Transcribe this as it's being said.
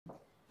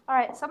All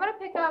right, so I'm going to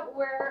pick up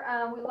where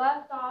we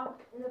left off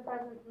in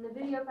the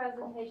video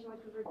presentation,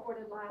 which was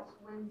recorded last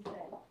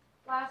Wednesday.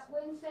 Last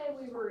Wednesday,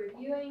 we were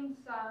reviewing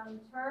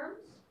some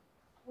terms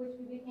which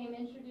we became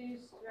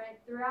introduced right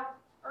throughout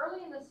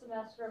early in the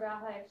semester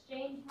about how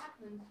exchange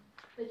happens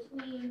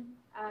between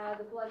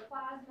the blood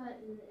plasma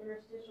and the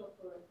interstitial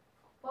fluid.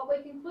 What we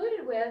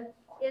concluded with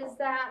is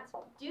that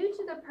due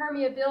to the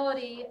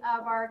permeability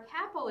of our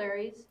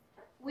capillaries,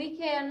 we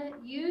can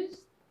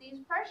use these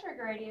pressure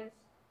gradients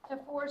to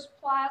force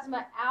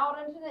plasma out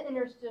into the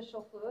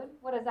interstitial fluid.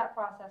 What is that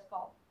process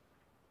called?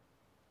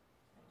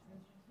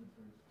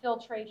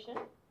 Filtration.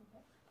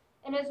 Okay.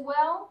 And as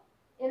well,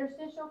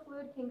 interstitial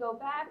fluid can go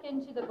back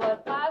into the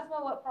blood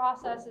plasma. What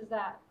process is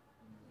that?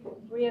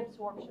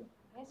 Reabsorption.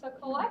 Okay, so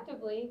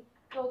collectively,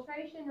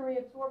 filtration and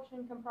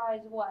reabsorption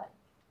comprise what?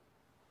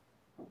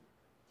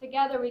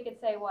 Together we could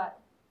say what?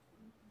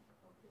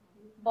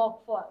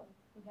 Bulk flow.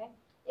 Okay.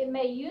 It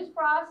may use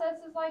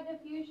processes like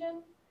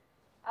diffusion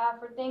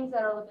for things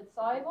that are lipid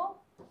soluble.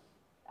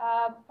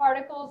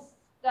 Particles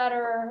that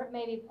are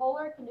maybe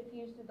polar can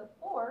diffuse through the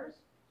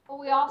pores. But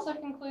we also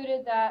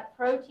concluded that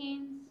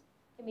proteins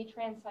can be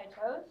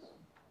transcytosed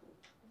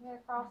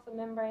across the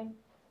membrane.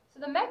 So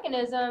the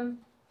mechanism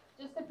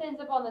just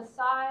depends upon the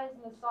size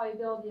and the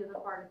solubility of the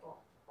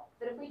particle.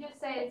 But if we just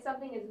say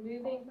something is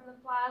moving from the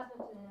plasma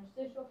to the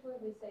interstitial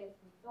fluid, we say it's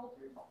been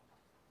filtered.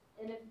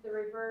 And if the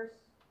reverse,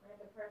 right,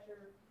 the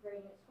pressure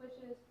gradient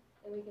switches,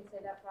 then we can say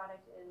that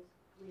product is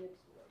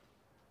reabsorbed.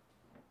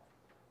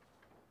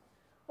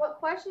 What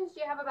questions do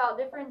you have about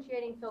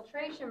differentiating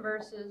filtration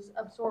versus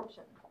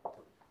absorption?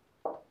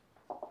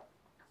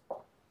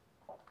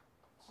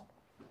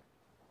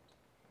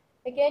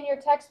 Again, your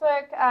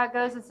textbook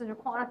goes into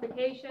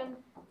quantification,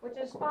 which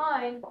is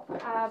fine,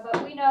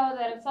 but we know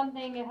that if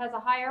something has a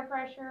higher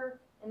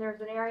pressure and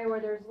there's an area where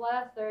there's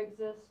less, there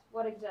exists,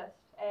 what exists?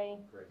 A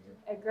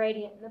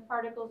gradient, and the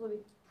particles will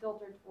be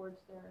filtered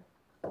towards their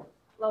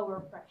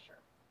lower pressure.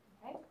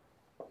 Okay?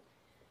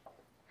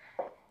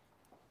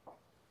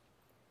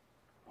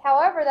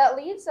 However, that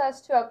leads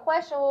us to a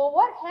question, well,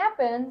 what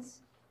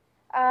happens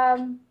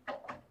to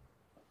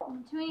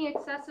any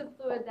excessive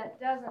fluid that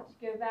doesn't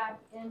go back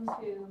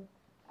into,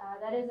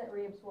 that isn't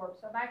reabsorbed?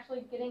 So I'm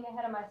actually getting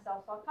ahead of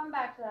myself, so I'll come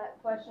back to that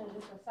question in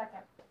just a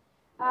second.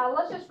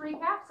 Let's just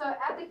recap. So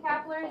at the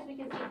capillaries, we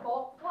can see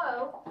bulk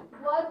flow.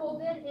 Blood will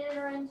then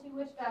enter into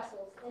which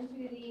vessels?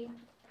 Into the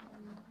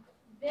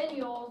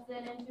venules,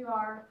 then into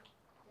our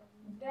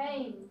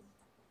veins.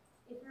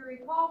 If you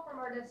recall from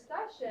our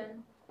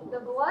discussion, the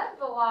blood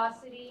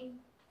velocity,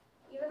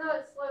 even though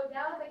it's slowed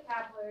down at the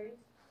capillaries,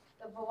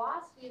 the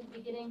velocity is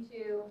beginning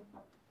to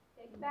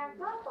pick back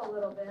up a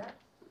little bit.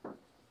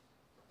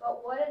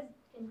 But what is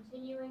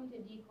continuing to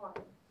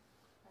decline?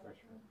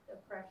 The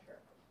pressure.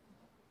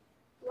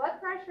 Blood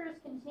pressure is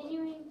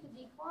continuing to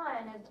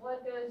decline as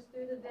blood goes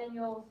through the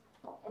venules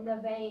and the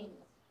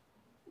veins.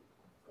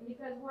 And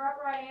because we're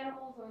upright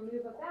animals and we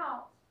move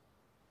about,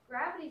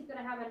 gravity is going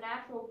to have a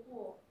natural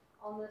pull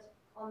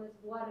on this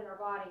blood in our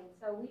body. And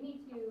so we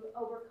need to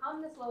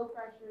overcome this low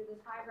pressure, this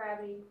high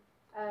gravity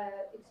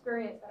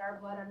experience that our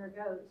blood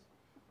undergoes.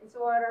 And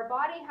so what our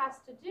body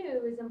has to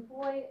do is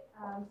employ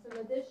some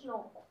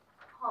additional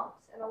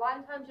pumps. And a lot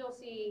of times you'll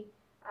see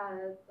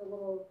the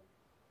little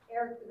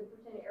the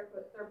pretended air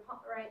quotes, they're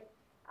pump, right?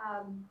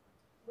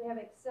 We have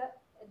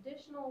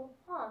additional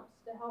pumps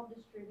to help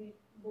distribute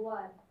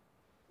blood.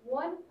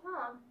 One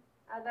pump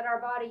that our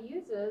body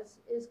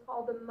uses is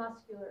called the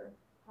muscular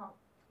pump.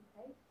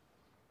 Okay?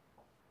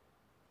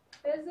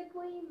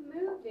 Physically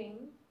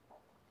moving,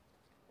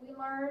 we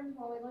learned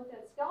when we looked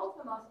at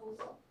skeletal muscles,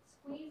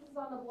 squeezes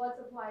on the blood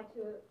supply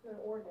to an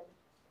organ,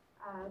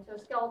 to a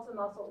skeletal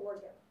muscle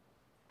organ.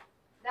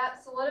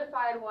 That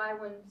solidified why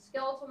when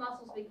skeletal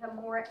muscles become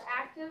more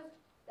active,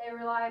 they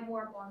rely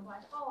more upon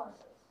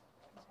glycolysis.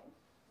 Okay?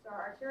 So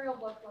our arterial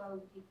blood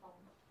flow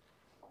declines.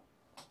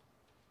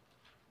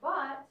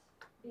 But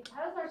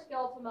because our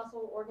skeletal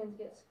muscle organs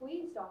get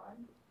squeezed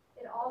on,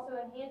 it also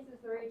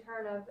enhances the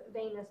return of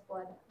venous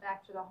blood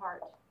back to the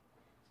heart.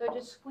 So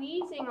just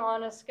squeezing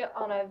on a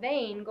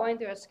vein going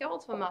through a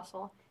skeletal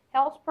muscle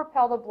helps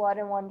propel the blood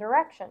in one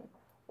direction.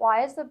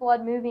 Why is the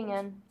blood moving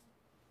in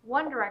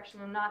one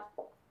direction and not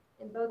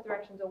in both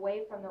directions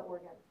away from the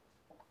organ?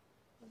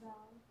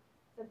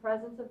 The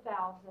presence of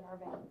valves in our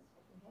veins.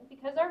 Okay?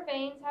 Because our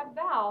veins have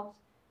valves,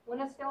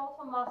 when a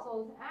skeletal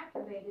muscle is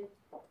activated,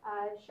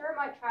 sure it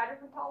might try to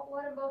propel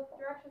blood in both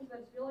directions, but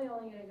it's really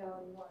only going to go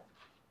in one,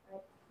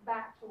 right?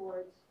 Back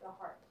towards the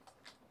heart.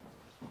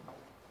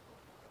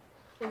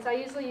 And so I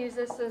usually use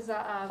this as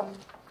a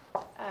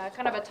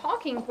kind of a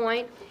talking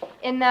point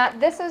in that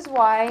this is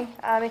why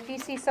if you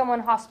see someone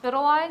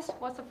hospitalized,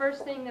 what's the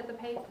first thing that the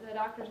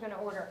doctor's going to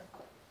order?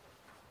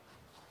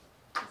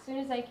 As soon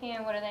as they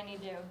can, what do they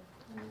need to do?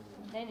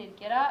 They need to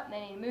get up,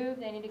 they need to move,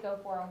 they need to go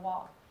for a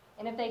walk.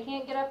 And if they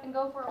can't get up and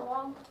go for a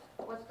walk,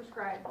 what's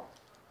prescribed?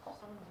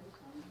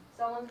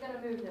 Someone's going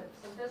to move them.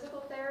 Some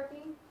physical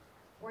therapy,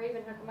 or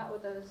even hook them up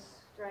with those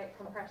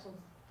compression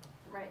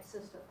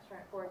systems,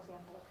 for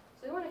example.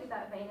 So we want to get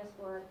that venous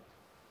blood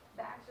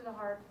back to the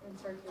heart and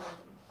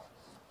circulation.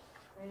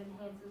 It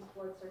enhances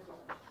blood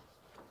circulation.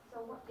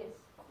 So what? Yes.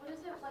 What is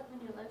it like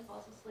when your leg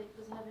falls asleep?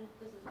 Does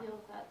it deal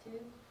with that too?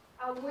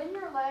 When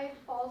your leg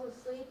falls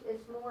asleep,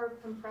 it's more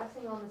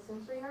compressing on the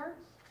sensory nerves,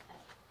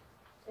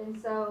 and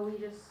so we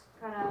just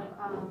kind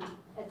of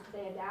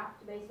they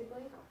adapt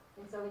basically.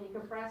 And so when you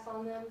compress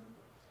on them,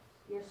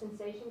 your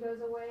sensation goes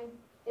away.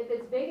 If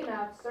it's big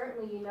enough,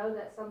 certainly you know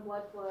that some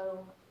blood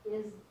flow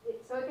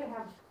so it can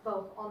have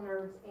both on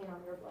nerves and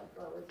on your blood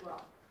flow as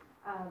well.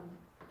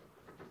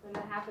 When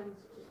that happens,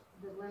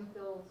 the limb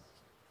feels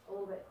a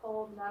little bit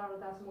cold, and I don't know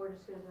if that's more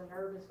just because the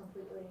nerve is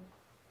completely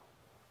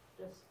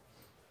just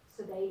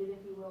sedated,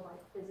 if you will, like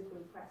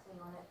physically pressing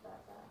on it. But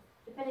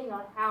depending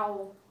on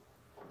how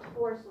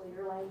forcefully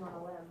you're laying on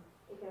a limb,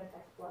 it can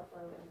affect blood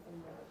flow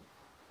and nerve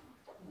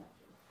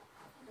connection.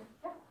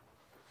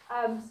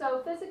 Yeah.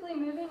 So physically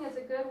moving is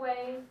a good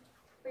way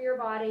for your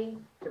body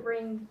to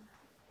bring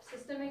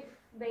systemic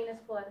venous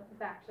blood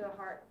back to the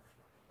heart.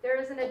 There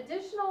is an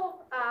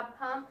additional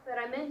pump that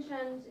I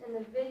mentioned in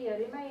the video.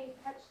 You may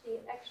catch the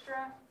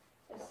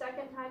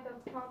second type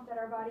of pump that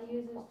our body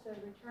uses to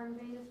return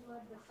venous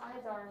blood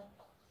besides our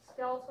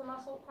skeletal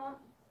muscle pump.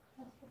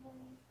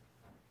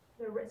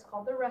 It's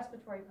called the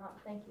respiratory pump.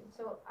 Thank you.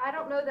 So I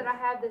don't know that I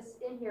have this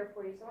in here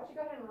for you, so why don't you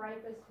go ahead and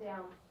write this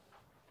down.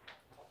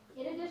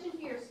 In addition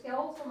to your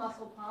skeletal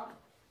muscle pump,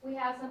 we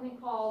have something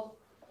called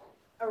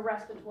a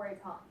respiratory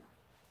pump.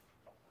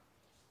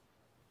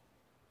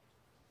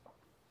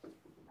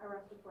 A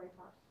respiratory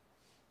pump.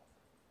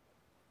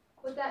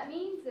 What that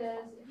means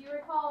is, if you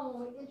recall,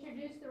 when we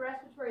introduced the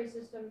respiratory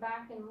system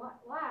back in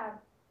lab,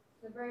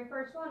 the very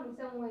first one, we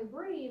said when we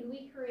breathe,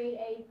 we create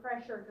a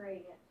pressure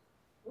gradient.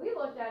 We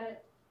looked at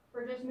it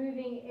for just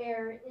moving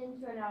air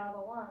into and out of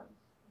the lungs.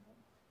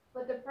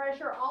 But the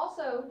pressure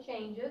also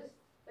changes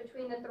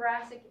between the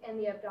thoracic and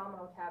the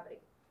abdominal cavity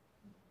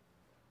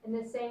in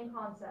the same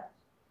concept.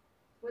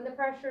 When the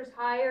pressure is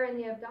higher in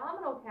the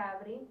abdominal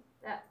cavity,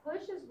 that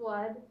pushes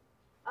blood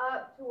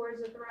up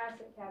towards the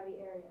thoracic cavity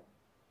area.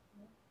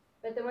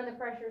 But then when the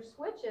pressure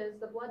switches,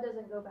 the blood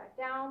doesn't go back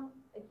down,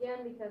 again,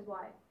 because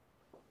why?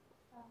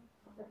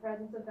 The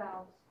presence of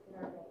valves in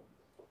our veins.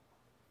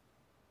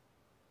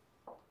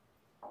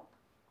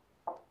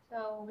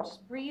 So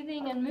just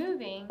breathing and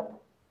moving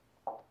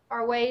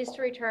are ways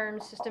to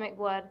return systemic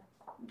blood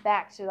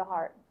back to the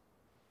heart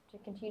to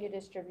continue to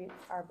distribute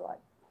our blood.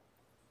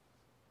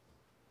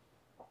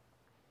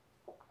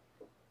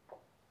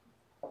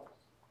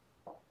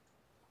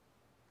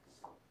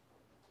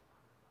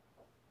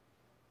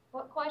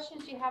 What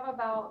questions do you have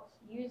about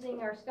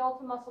using our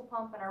skeletal muscle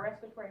pump and our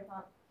respiratory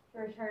pump to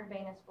return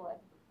venous blood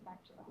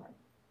back to the heart?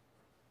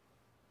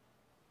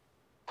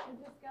 Is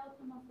the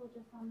skeletal muscle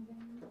just on the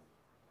veins?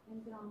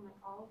 Is it on like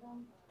all of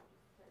them?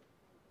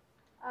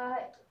 Or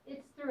just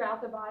It's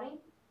throughout the body,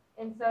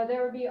 and so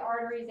there would be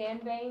arteries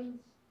and veins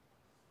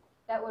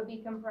that would be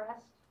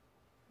compressed.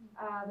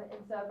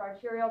 And so if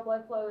arterial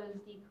blood flow is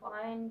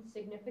declined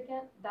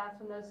significant, that's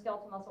when those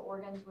skeletal muscle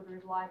organs would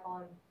rely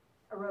upon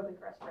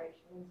aerobic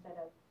respiration instead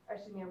of,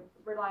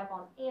 rely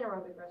upon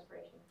anaerobic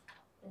respiration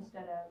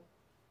instead of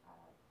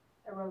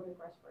aerobic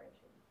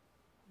respiration.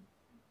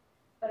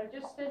 But if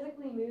just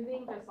physically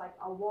moving, just like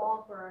a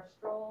walk or a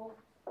stroll,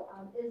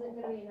 isn't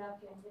going to be enough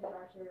to inhibit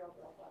arterial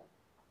blood flow.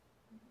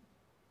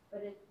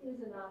 But it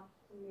is enough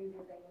to move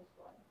your venous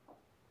blood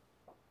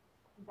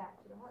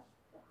back to the heart.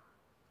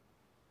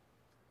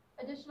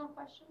 Additional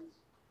questions?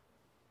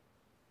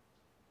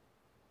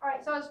 All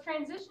right, so I was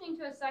transitioning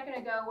to a second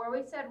ago where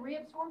we said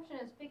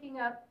reabsorption is picking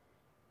up,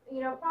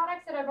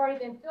 products that have already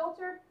been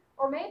filtered,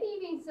 or maybe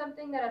even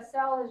something that a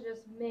cell has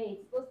just made.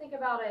 So let's think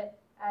about it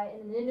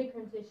in an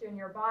endocrine tissue in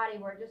your body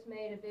where it just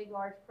made a big,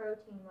 large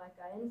protein like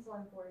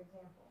insulin, for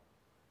example.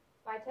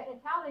 By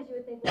technicalities, you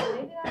would think, well,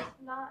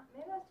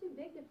 maybe that's too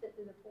big to fit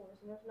through the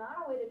pores, and there's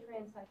not a way to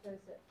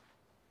transcytose it.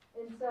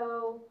 And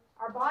so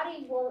our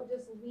body won't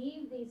just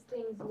leave these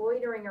things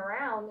loitering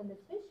around in the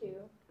tissue.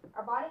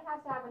 Our body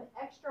has to have an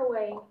extra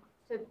way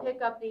to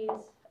pick up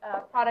these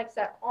products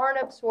that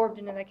aren't absorbed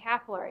into the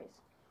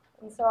capillaries.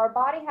 And so our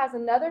body has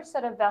another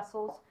set of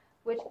vessels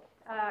which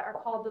are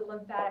called the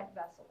lymphatic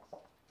vessels.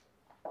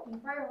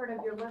 You've probably heard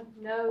of your lymph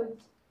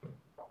nodes,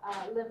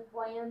 lymph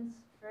glands,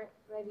 right?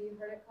 Maybe you've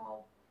heard it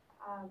called.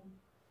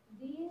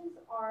 These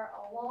are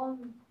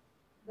along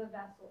the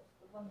vessels,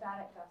 the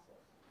lymphatic vessels.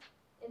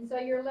 And so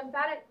your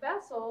lymphatic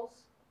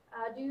vessels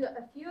do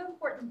a few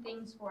important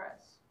things for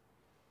us.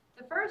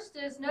 The first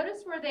is,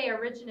 notice where they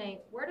originate.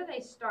 Where do they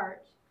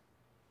start?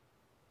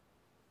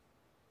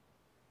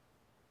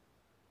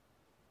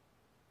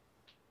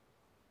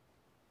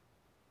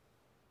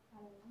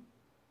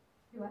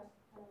 Do what?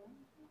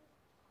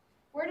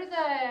 Where do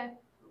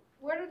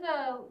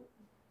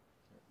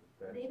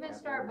they even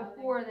start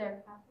before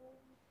there?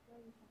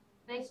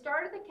 They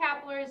start at the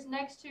capillaries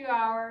next to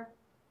our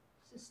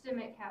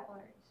systemic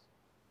capillaries.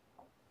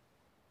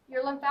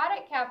 Your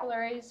lymphatic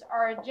capillaries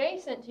are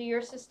adjacent to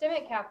your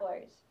systemic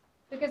capillaries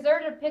because they're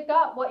to pick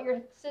up what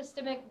your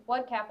systemic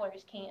blood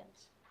capillaries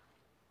can't.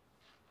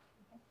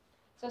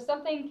 So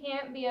something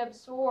can't be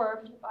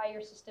absorbed by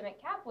your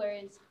systemic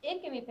capillaries,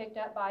 it can be picked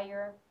up by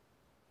your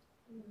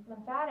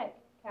lymphatic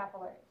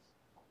capillaries.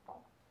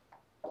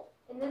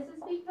 And this is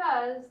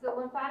because the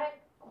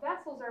lymphatic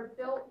vessels are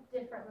built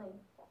differently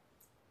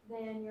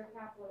than your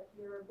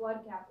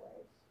blood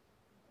capillaries.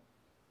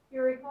 If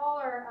you recall,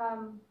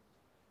 our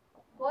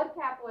blood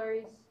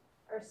capillaries,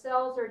 our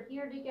cells are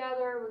adhered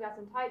together, we got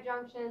some tight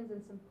junctions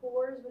and some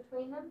pores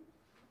between them.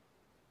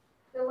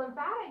 The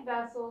lymphatic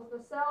vessels,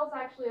 the cells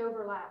actually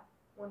overlap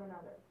one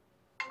another.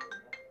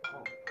 Oh,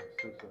 I'm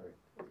so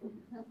sorry.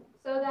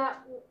 So that,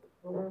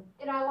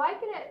 and I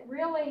liken it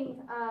really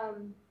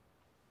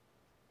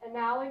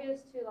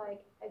analogous to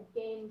like a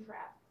game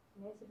trap.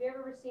 Okay, so have you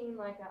ever seen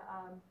like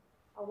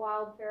a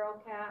wild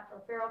feral cat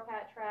or feral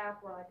cat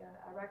trap or like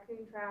a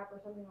raccoon trap or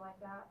something like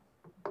that?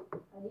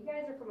 And you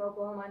guys are from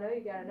Oklahoma, I know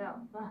you gotta know.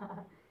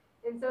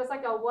 And so it's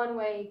like a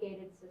one-way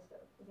gated system.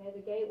 Okay,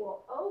 the gate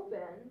will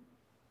open,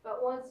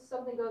 but once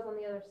something goes on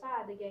the other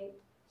side, the gate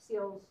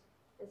seals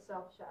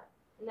itself shut.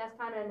 And that's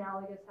kind of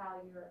analogous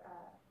how your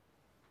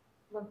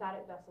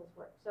lymphatic vessels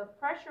work. So if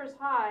pressure is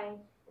high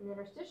in the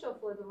interstitial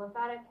fluid, the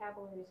lymphatic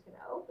capillaries can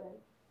open,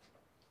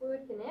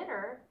 fluid can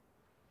enter,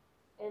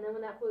 and then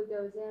when that fluid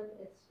goes in,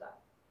 it's stuck.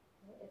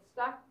 Okay? It's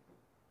stuck,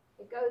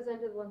 it goes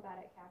into the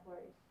lymphatic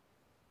capillaries.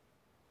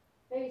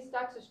 Maybe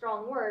stuck's a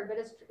strong word, but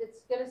it's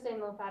going to stay in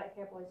the lymphatic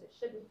capillaries. It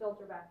shouldn't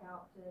filter back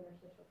out to the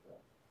interstitial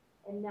fluid.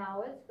 And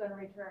now it's going to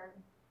return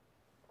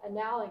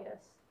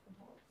analogous.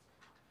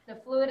 The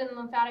fluid in the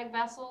lymphatic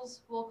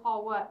vessels we'll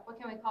call what? What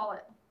can we call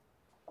it?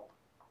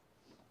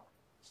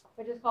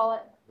 We just call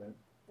it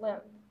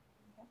lymph.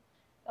 Okay.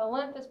 The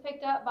lymph is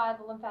picked up by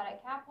the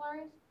lymphatic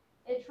capillaries.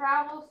 It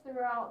travels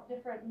throughout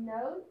different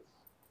nodes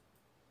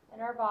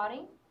in our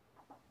body.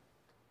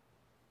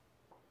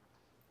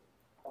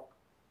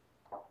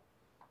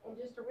 And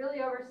just to really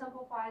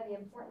oversimplify the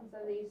importance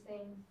of these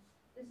things,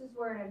 this is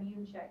where an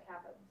immune check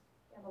happens.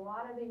 You have a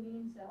lot of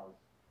immune cells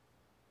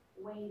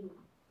waiting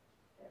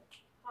to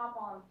hop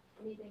on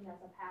anything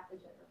that's a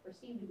pathogen or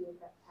perceived to be a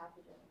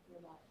pathogen in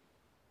your body.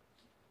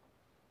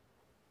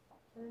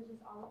 So there's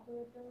just all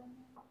fluid go in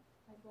there?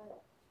 Like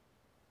what?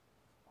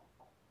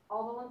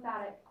 All the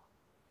lymphatic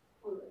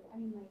fluid. I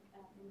mean like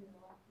into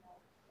the lymph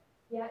node.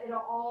 Yeah,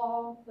 it'll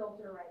all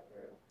filter right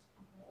through.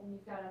 And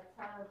you've got a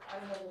ton of,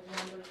 I don't know the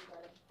numbers,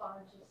 but a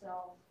bunch of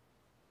cells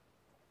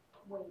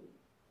waiting.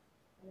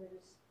 And they're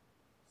just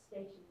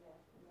stationed there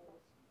and they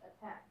just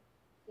attack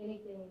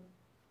anything.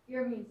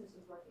 Your immune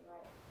system's working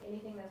right.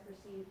 Anything that's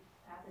perceived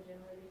pathogen,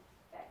 whether it's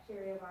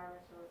bacteria,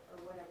 virus, or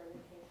whatever the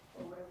case,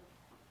 or whatever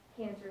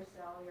cancerous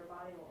cell, your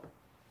body will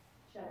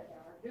shut it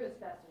down or do its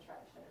best to try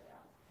to shut it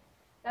down.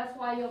 That's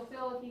why you'll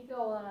feel, if you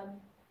feel,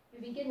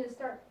 you begin to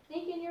start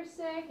thinking you're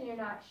sick and you're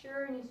not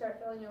sure and you start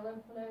feeling your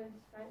lymph nodes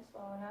kind of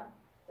swelling up,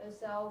 those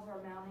cells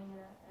are mounting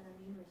an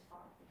immune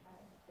response to try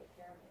to take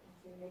care of it. And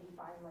so maybe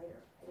find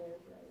later,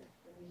 days later,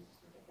 the immune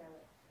system take care of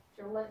it. It's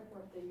your lymph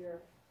through your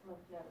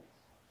lymph nodes.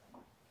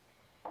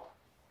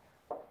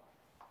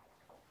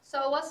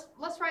 So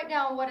let's write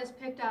down what is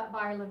picked up by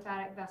our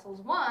lymphatic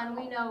vessels. One,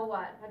 we know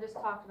what I just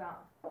talked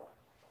about.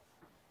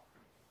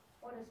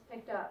 What is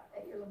picked up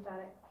at your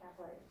lymphatic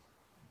capillaries?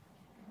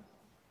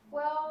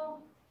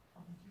 Well,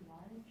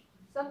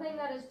 something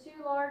that is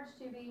too large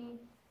to be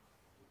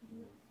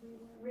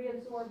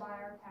reabsorbed by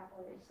our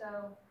capillaries.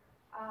 So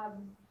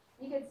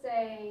you could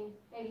say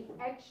maybe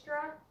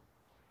extra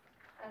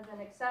as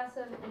an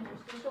excessive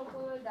interstitial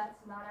fluid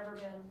that's not ever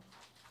been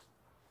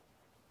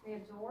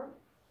reabsorbed.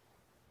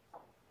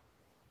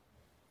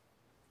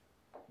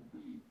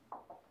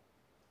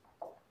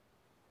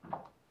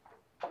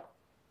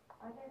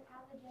 Are there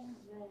pathogens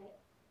that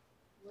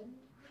wouldn't be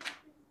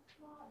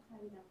small? It's not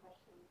even a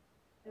question.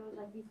 That would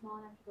like be small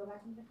enough to go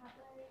back into the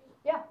capillaries?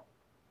 Yeah,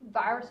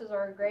 viruses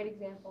are a great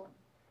example.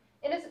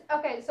 It is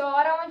okay. So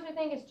I don't want you to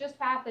think it's just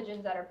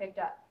pathogens that are picked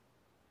up.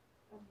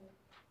 Okay.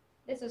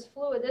 This is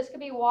fluid. This could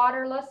be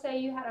water. Let's say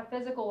you had a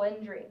physical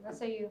injury. Let's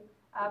say you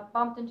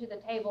bumped into the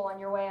table on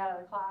your way out of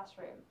the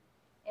classroom,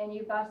 and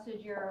you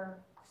busted your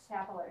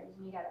capillaries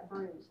and you got a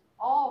bruise.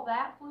 All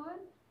that fluid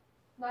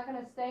is not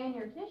going to stay in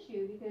your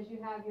tissue because you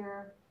have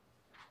your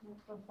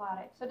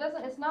lymphatic. So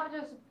it's not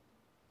just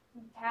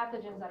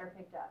pathogens that are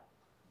picked up.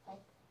 Okay?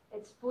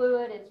 It's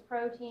fluid, it's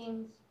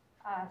proteins,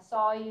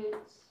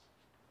 solutes.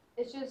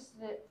 It's just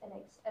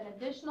an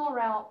additional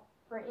route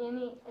for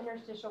any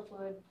interstitial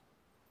fluid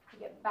to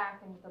get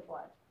back into the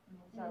blood.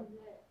 And is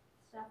it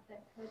stuff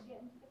that could get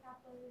into the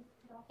capillaries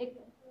could also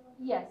get into the lymph?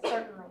 Yes,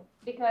 certainly,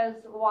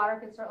 because water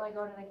could certainly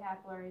go into the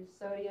capillaries,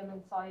 sodium and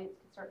solutes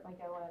could certainly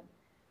go in.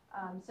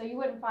 So you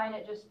wouldn't find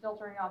it just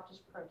filtering off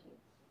just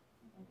proteins,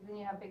 because then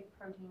you have big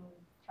protein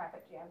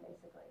traffic jam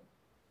basically.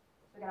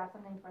 So we gotta have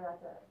something for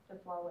that to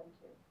flow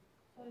into.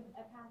 So if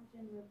a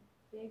pathogen were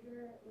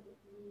bigger, would it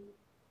be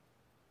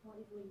more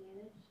easily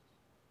managed,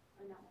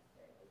 or not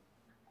necessarily?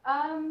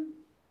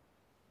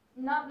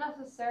 Not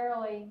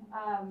necessarily.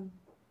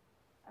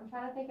 I'm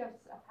trying to think of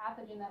a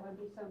pathogen that would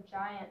be so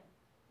giant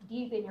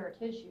deep in your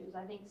tissues.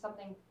 I think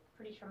something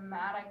pretty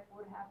traumatic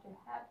would have to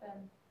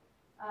happen.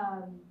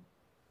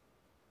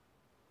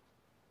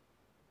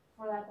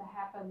 for that to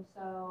happen.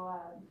 So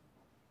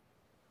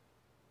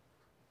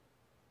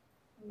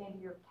maybe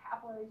your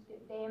capillaries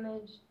get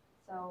damaged.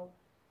 So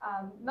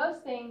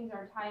most things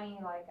are tiny,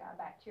 like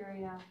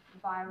bacteria,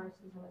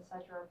 viruses, and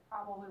etc.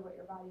 Probably what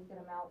your body's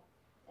going to mount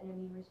an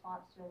immune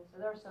response to. And so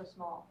they're so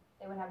small,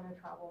 they would have no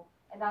trouble.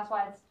 And that's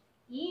why it's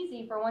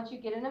easy for once you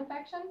get an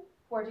infection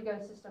for it to go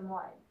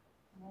system-wide.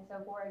 Okay,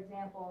 so for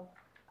example,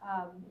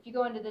 if you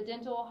go into the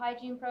dental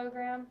hygiene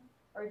program,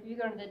 or if you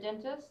go to the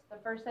dentist, the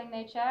first thing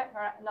they check,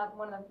 or not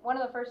one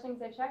of the first things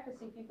they check is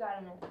see if you've got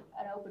an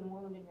open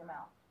wound in your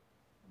mouth.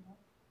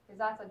 Because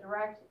that's a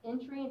direct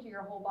entry into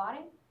your whole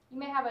body. You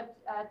may have a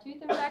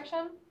tooth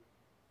infection,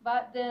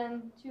 but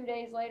then 2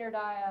 days later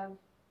die of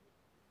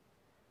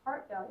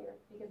heart failure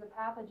because the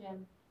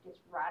pathogen gets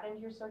right into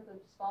your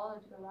circulatory,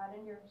 swallowed into right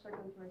into your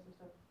circulatory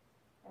system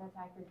and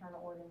attack your internal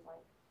organs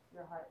like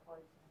your heart, for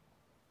example.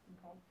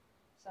 Okay,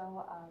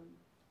 so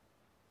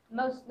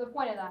the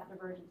point of that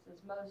divergence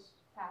is most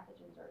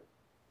pathogens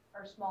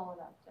are small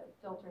enough to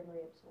filter and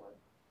reabsorb.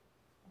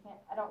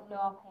 I don't know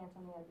offhand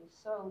something that would be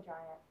so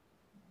giant.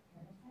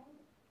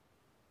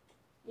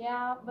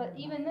 Yeah, but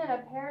even then, a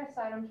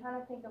parasite, I'm trying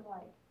to think of.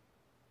 Well,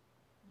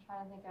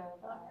 a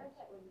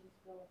parasite wouldn't just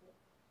go with it.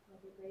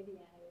 Like a gravy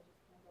man, it would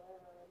just kind of go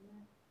everywhere,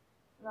 wouldn't it?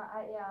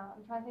 Yeah,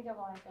 I'm trying to think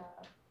of like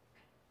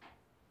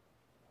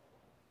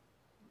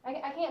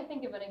I can't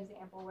think of an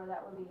example where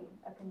that would be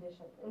a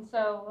condition. And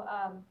so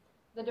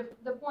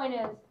the point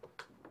is,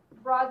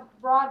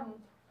 broaden.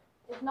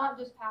 It's not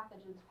just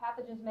pathogens.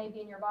 Pathogens may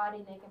be in your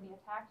body and they can be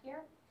attacked here.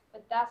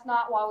 But that's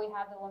not why we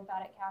have the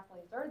lymphatic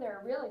capillaries. They're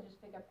there really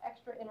just pick up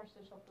extra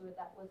interstitial fluid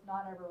that was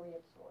not ever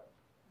reabsorbed.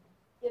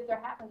 If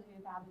there happens to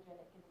be a pathogen,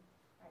 it can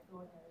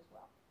go in there as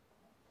well.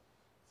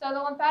 So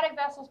the lymphatic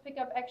vessels pick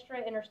up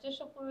extra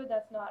interstitial fluid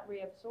that's not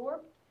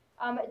reabsorbed.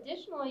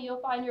 Additionally, you'll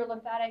find your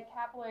lymphatic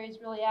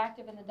capillaries really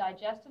active in the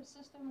digestive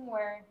system,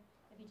 where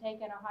if you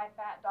take in a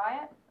high-fat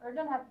diet, or it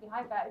doesn't have to be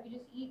high-fat, if you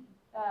just eat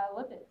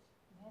lipids,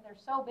 they're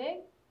so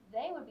big,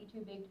 they would be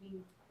too big to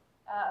be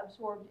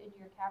absorbed into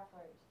your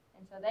capillaries.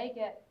 And so they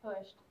get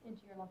pushed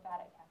into your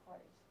lymphatic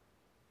capillaries.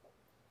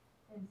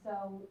 And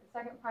so the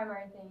second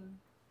primary thing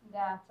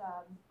that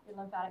your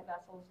lymphatic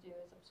vessels do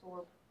is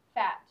absorb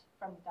fat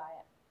from the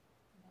diet.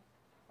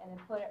 And then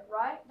put it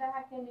right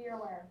back into your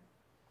where?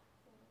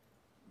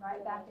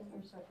 Right back into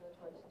your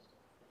circulatory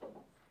system.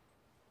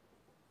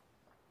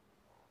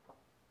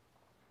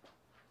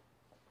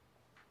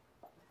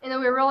 And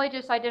then we really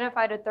just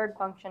identified a third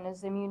function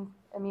as the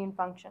immune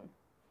function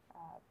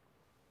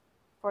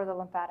for the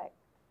lymphatic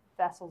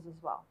vessels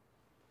as well.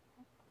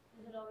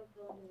 Does it always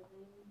go into the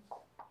veins?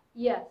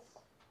 Yes.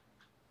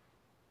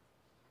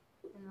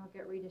 And they'll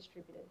get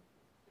redistributed.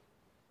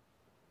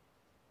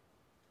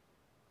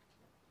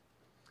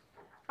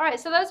 All right,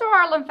 so those are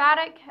our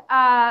lymphatic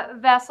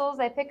vessels.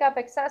 They pick up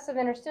excessive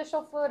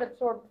interstitial fluid,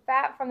 absorb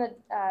fat from the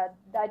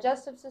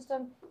digestive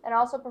system, and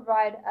also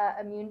provide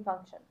immune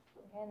function.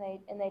 Okay,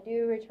 and they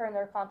do return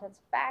their contents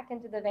back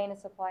into the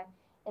venous supply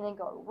and then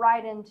go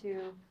right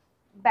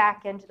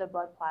back into the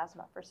blood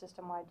plasma for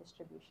system-wide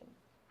distribution.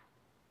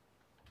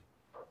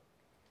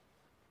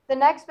 The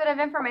next bit of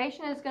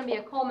information is going to be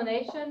a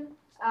culmination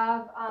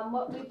of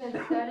what we've been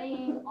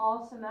studying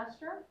all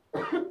semester.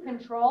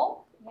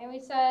 Control. Okay, we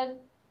said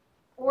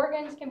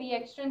organs can be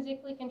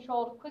extrinsically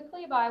controlled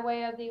quickly by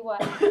way of the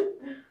what?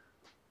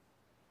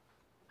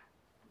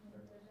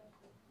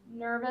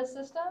 Nervous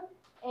system,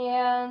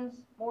 and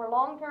more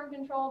long-term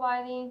control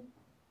by the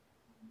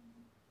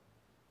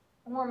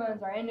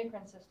hormones, our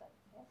endocrine system.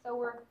 Okay, so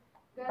we're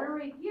going to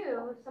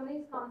review some of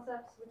these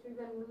concepts which we've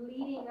been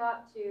leading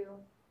up to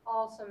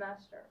all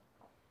semester.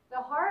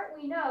 The heart,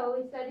 we know,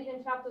 we studied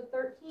in chapter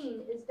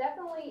 13, is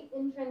definitely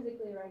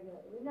intrinsically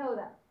regulated. We know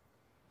that.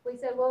 We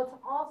said, well, it's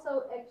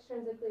also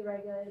extrinsically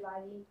regulated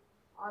by the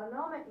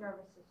autonomic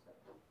nervous system.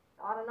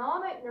 The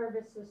autonomic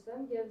nervous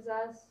system gives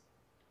us,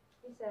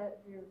 we said,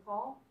 if you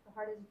recall, the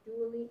heart is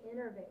dually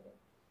innervated.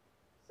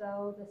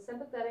 So the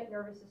sympathetic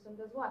nervous system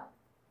does what?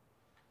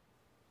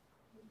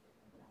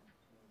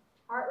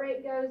 Heart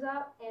rate goes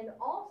up, and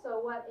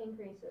also what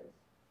increases?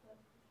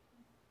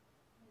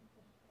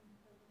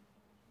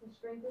 The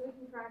strength of the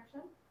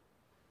contraction.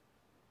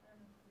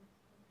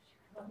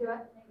 Do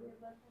it.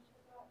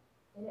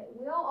 And it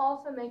will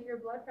also make your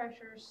blood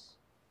pressures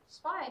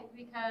spike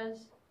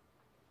because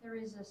the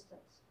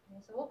resistance.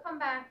 Okay, so we'll come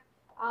back.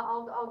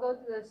 I'll go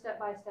through this step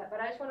by step, but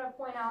I just want to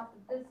point out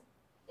that this,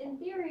 in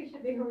theory,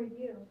 should be a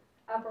review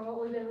from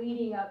what we've been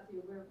leading up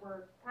to.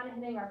 We're kind of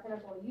hitting our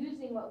pinnacle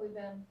using what we've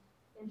been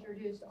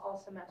introduced all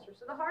semester.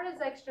 So the heart is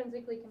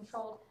extrinsically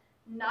controlled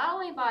not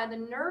only by the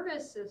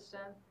nervous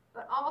system,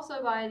 but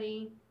also by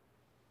the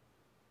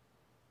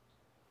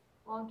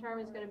long term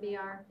is going to be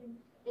our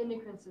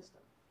endocrine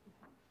system.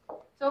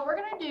 So what we're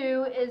going to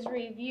do is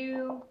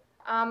review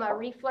a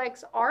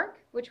reflex arc,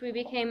 which we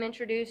became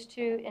introduced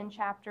to in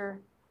chapter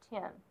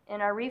 10.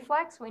 In our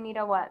reflex, we need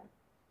a what?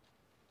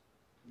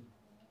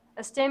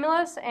 A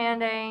stimulus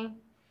and a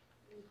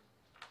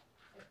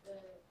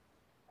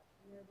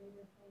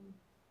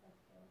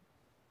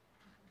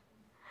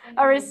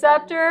a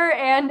receptor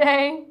and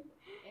a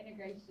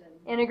Integration.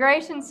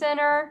 integration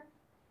center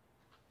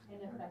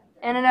And effector.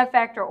 and an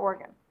effector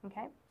organ.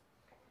 Okay.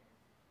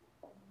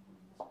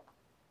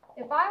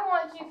 If I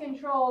want to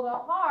control the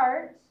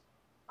heart,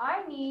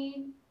 I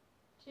need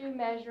to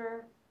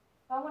measure.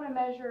 If I want to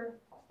measure,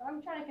 if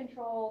I'm trying to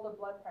control the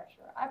blood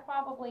pressure, I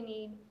probably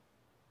need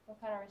what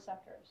kind of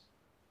receptors?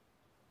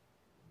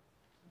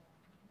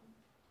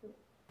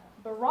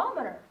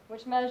 Barometer,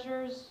 which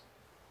measures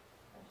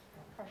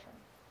pressure.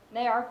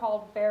 They are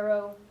called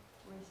baroreceptors.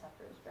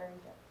 Very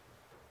good.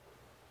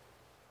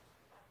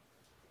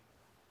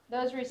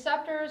 Those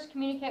receptors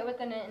communicate with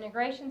an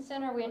integration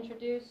center we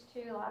introduced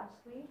to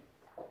last week.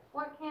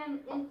 What can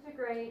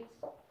integrate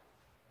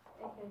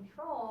and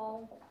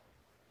control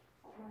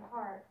my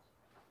heart?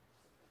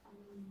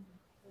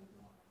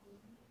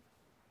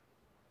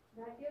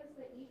 That gives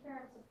the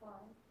efferent supply.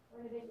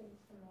 Where did it get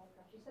its control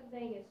from? She said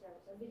vagus nerve,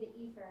 so it'd be the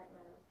efferent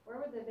nerve. Where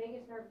would the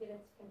vagus nerve get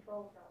its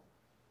control from?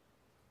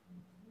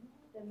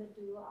 The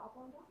medulla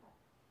oblongata.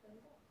 There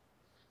you go.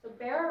 So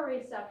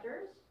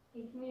baroreceptors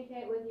can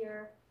communicate with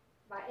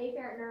by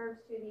afferent nerves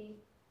to the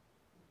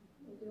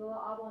medulla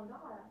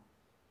oblongata,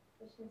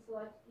 which can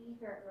select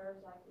efferent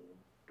nerves like the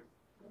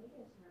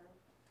vagus nerve,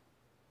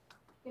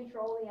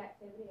 control the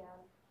activity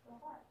of the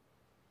heart.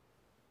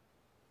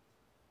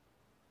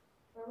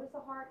 Where was the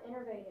heart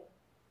innervated?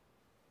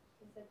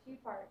 It said two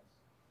parts.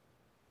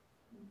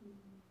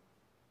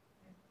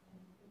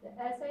 The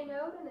SA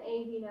node and the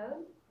AV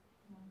node,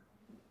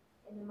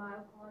 and the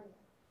myocardium.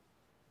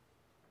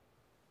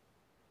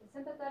 The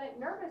sympathetic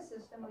nervous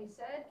system, we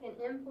said, can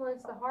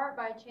influence the heart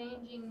by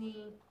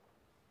changing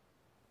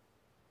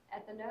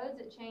at the nodes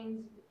it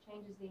changes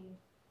the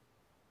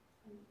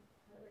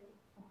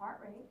heart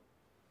rate,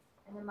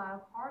 and the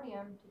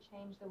myocardium to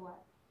change the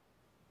what?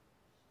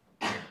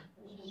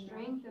 The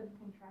strength of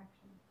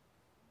contraction,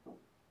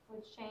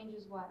 which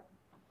changes what?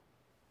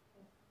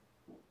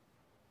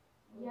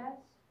 Yes?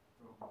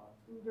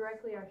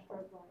 Directly our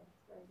stroke line.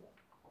 Very good.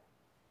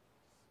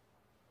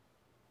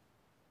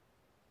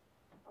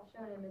 I'll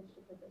show an image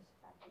to put this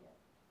back together.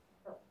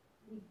 But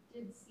we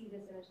did see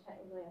this image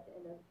technically at the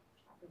end of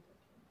chapter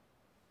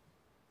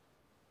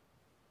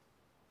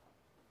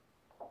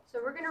 13. So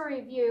we're going to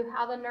review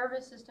how the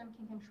nervous system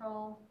can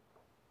control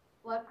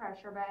blood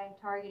pressure by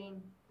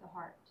targeting the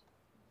heart.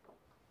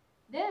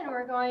 Then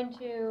we're going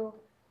to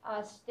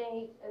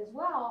state as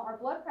well our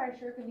blood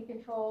pressure can be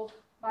controlled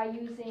by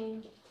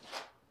using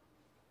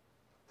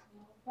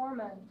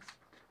hormones.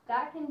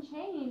 That can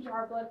change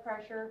our blood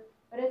pressure,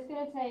 but it's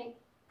going to take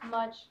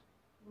much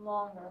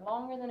longer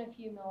than a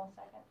few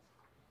milliseconds.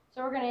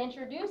 So we're going to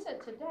introduce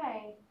it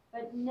today,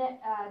 but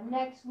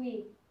next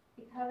week,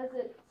 because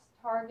its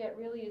target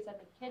really is at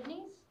the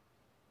kidneys,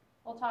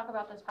 we'll talk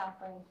about this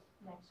pathway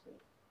next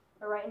week.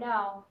 But right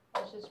now,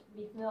 let's just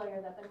be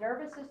familiar that the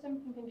nervous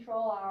system can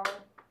control our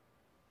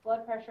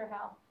blood pressure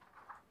how?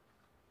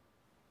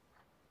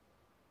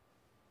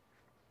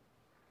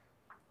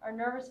 Our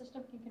nervous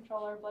system can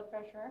control our blood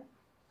pressure.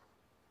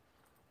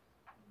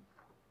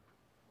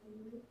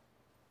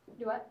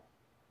 Do what?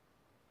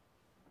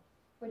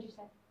 What'd you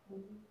say?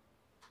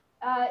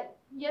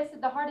 Yes,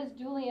 the heart is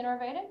duly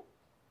innervated.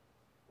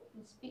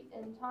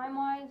 In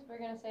time-wise, we're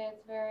going to say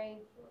it's very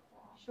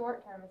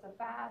short term. It's a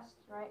fast,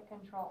 right,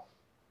 control.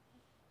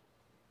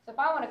 So if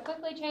I want to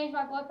quickly change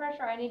my blood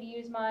pressure, I need to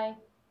use my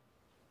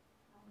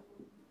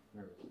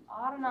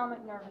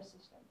autonomic nervous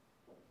system.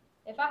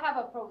 If I have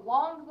a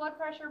prolonged blood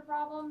pressure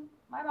problem,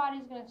 my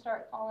body's going to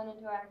start calling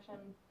into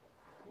action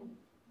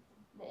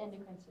the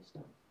endocrine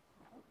system.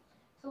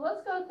 So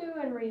let's go through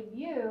and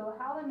review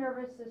how the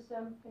nervous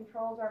system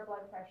controls our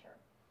blood pressure.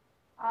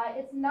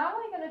 It's not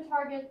only going to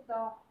target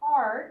the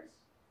heart,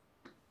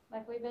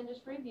 like we've been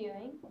just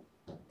reviewing,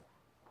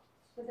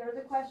 but there was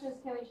a question, is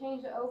can we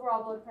change the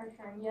overall blood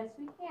pressure? And yes,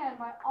 we can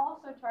by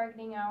also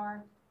targeting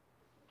our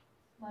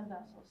blood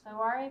vessels. So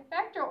our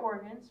effector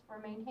organs for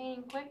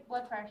maintaining quick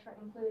blood pressure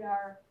include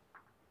our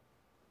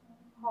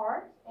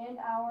heart and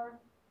our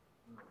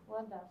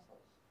blood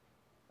vessels.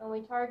 When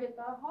we target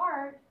the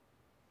heart,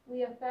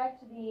 we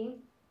affect the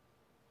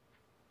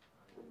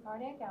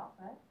cardiac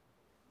output.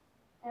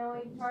 And when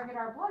we target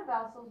our blood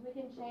vessels, we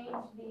can change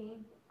the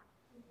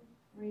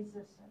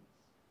resistance,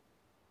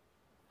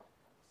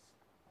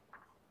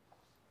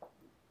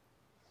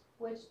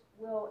 which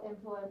will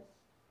influence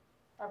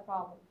our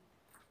problem.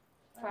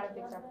 Try to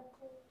fix our.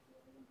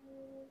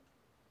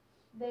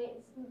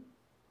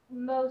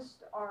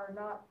 Most are,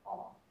 not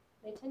all.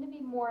 They tend to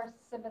be more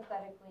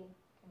sympathetically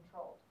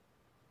controlled,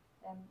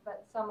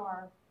 but some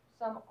are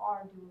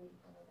duly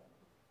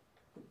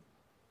innervated.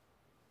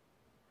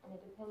 And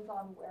it depends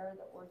on where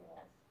the organ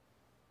is,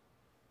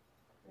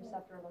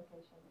 receptor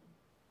location,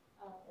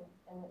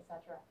 and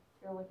etc.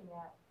 You're looking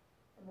at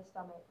in the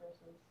stomach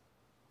versus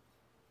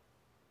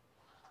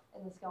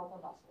in the skeletal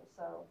muscles.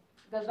 So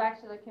it goes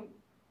back to the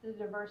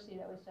diversity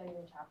that we studied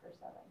in chapter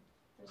 7.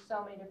 There's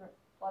so many different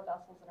blood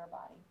vessels in our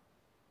body.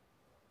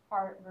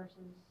 Heart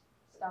versus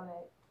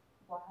stomach,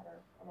 bladder,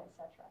 and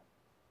etc.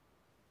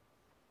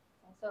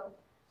 And so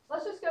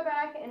Let's just go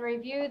back and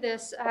review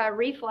this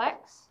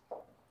reflex.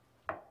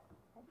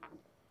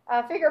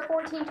 Figure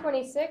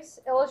 1426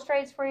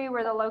 illustrates for you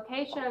where the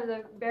location of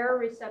the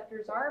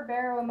baroreceptors are.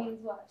 Baro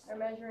means what? They're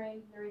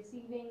measuring the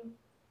receiving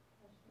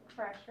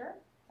pressure.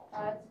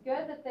 It's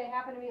good that they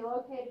happen to be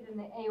located in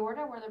the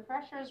aorta where the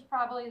pressure is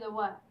probably the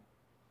what?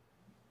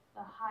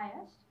 The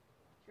highest.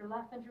 Your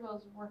left ventricle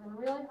is working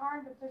really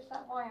hard to push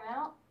that volume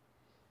out.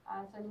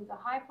 So it needs a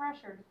high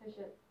pressure to push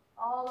it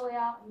all the way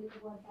out and get the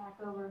blood back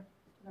over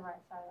to the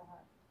right side of the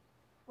heart.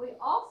 We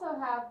also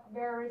have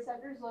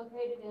baroreceptors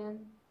located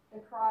in the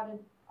carotid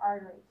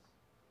arteries.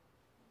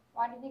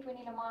 Why do you think we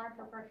need to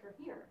monitor pressure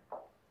here?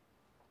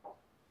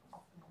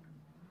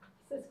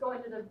 It's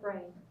going to the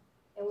brain.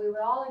 And we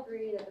would all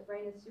agree that the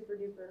brain is super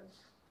duper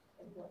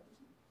important.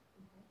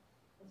 Okay.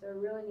 And so we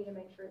really need to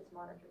make sure it's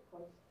monitored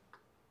closely.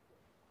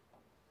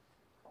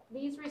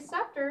 These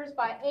receptors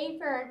by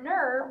afferent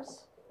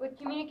nerves would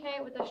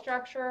communicate with a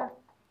structure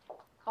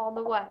called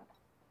the what?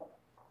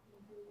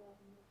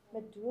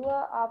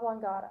 Medulla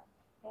oblongata,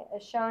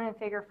 as shown in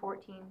figure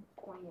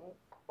 1428.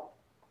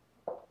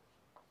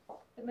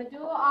 The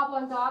medulla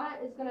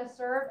oblongata is going to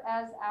serve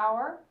as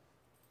our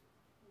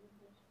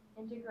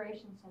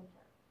integration center.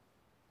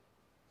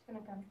 It's going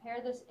to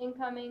compare this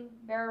incoming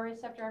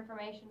baroreceptor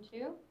information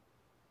to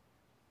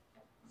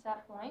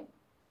set point.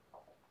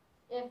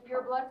 If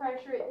your blood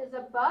pressure is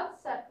above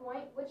set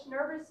point, which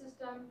nervous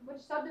system,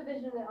 which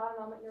subdivision of the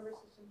autonomic nervous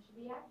system should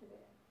be activated?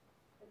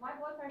 If my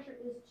blood pressure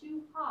is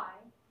too high,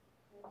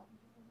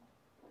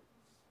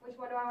 which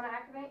one do I want to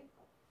activate?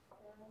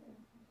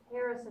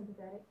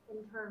 Parasympathetic,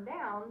 and turn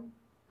down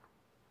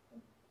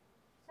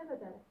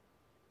sympathetic.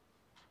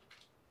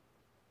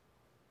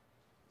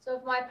 So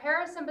if my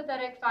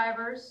parasympathetic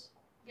fibers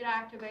get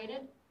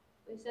activated,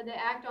 we said they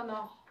act on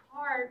the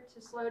heart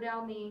to slow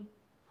down the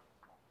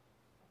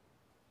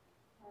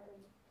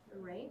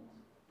rate.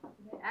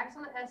 It acts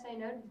on the SA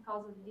node and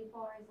causes it to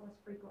depolarize less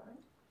frequently.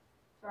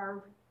 So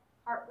our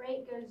heart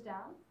rate goes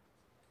down.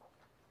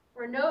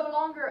 We're no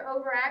longer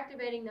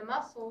overactivating the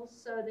muscles,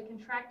 so the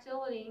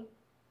contractility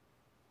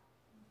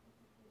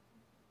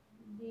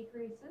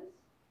decreases.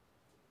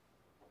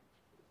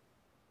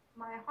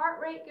 My heart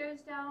rate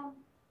goes down,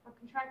 my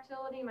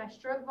contractility, my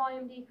stroke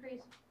volume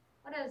decreases.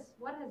 What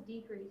has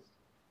decreased?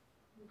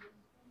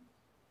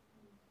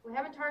 We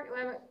have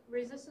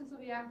resistance will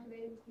be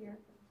activated here.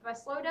 If I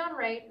slow down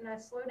rate and I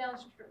slow down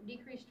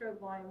decrease stroke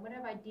volume, what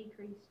have I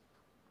decreased?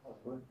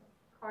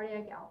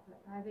 Cardiac output.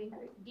 I've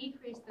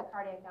decreased the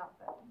cardiac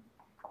output.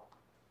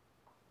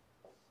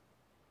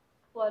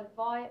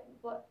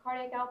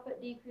 Cardiac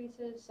output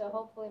decreases, so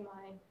hopefully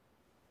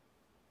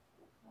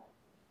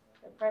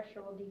the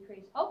pressure will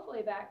decrease,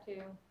 hopefully back to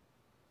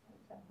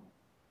 7.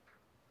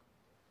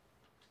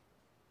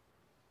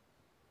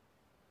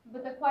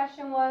 But the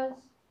question was,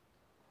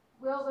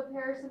 will the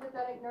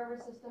parasympathetic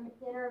nervous system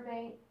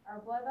innervate our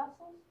blood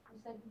vessels? We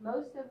said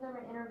most of them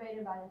are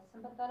innervated by the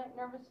sympathetic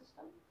nervous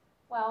system.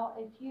 Well,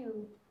 a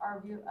few are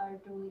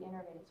duly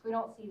innervated, so we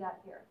don't see that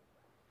here.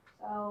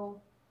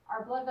 So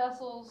our blood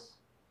vessels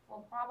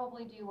will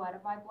probably do what?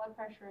 If my blood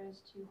pressure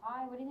is too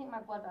high, what do you think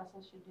my blood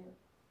vessels should do?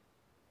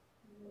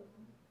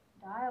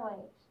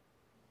 Dilate.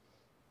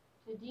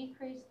 To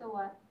decrease the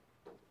what?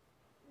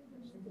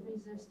 The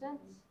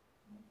resistance.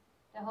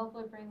 To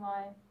hopefully bring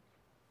my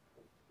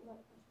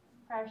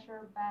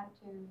pressure back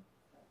to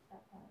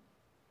that point.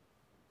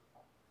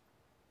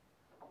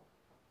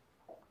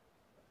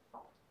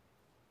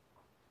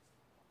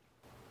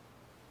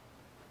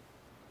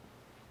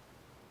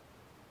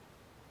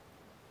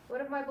 What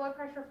if my blood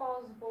pressure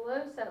falls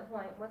below set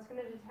point? What's going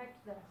to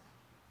detect this?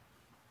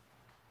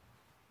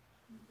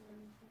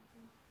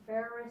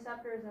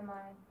 Baroreceptors in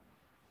my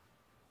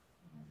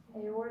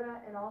aorta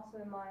and also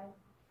in my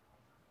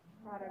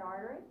carotid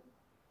artery.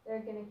 They're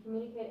going to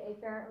communicate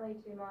afferently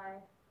to my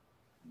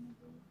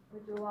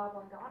medulla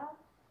oblongata.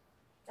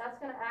 That's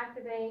going to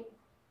activate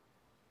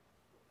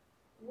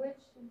which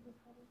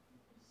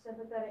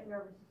sympathetic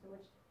nervous system?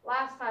 Which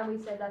last time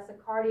we said that's the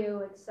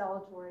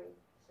cardioacceleratory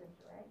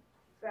center, right?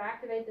 So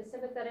activate the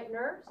sympathetic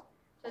nerves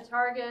to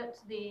target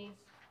the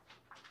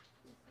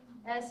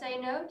SA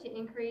node to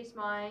increase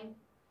my.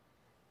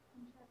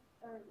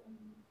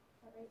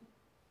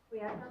 We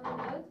act on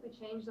the nodes. We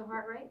change the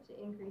heart rate to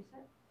increase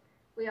it.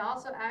 We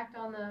also act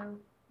on the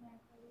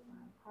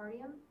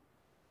cardium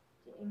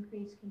to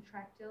increase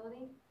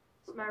contractility.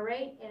 So my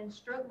rate and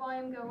stroke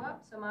volume go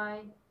up. So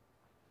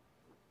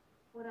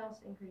what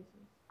else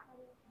increases?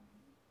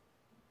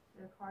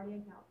 The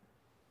cardiac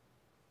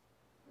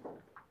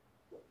output.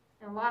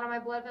 And a lot of my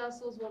blood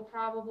vessels will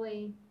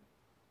probably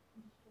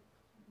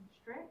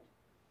constrict.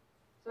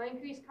 So I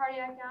increase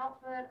cardiac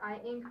output. I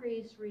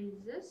increase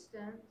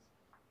resistance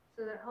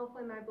so that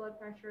hopefully my blood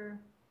pressure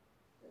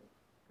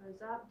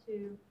goes up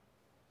to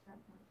set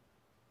point.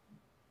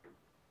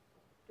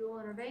 Dual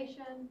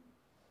innervation,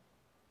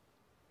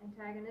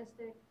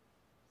 antagonistic,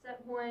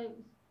 set point,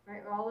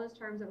 right? All those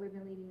terms that we've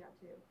been leading up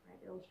to, right?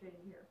 Illustrated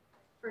here.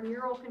 For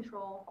neural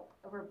control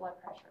over blood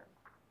pressure.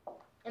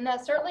 And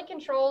that certainly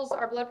controls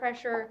our blood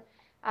pressure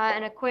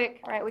and a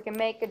quick, right, we can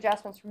make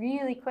adjustments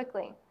really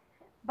quickly.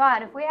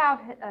 But if we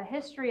have a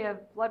history of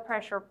blood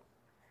pressure,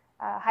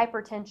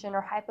 hypertension,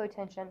 or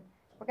hypotension,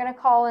 we're going to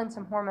call in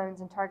some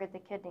hormones and target the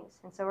kidneys.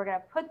 And so we're going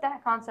to put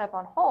that concept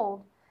on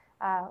hold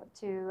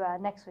to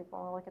next week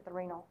when we look at the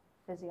renal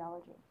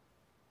physiology.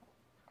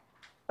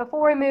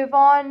 Before we move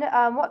on,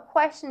 what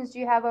questions do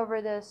you have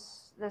over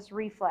this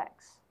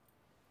reflex?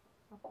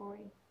 Before we...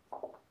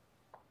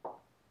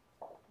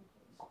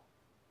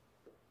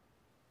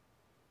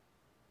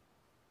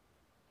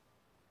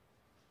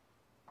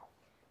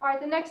 All right,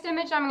 the next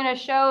image I'm going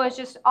to show is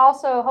just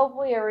also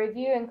hopefully a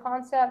review and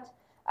concept.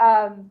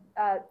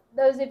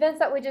 Those events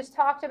that we just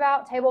talked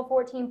about, table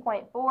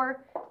 14.4,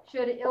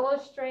 should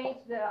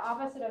illustrate the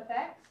opposite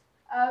effects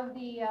of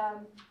the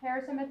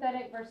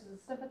parasympathetic versus the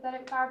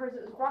sympathetic fibers.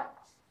 It was brought.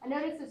 I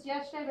noticed this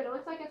yesterday, but it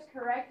looks like it's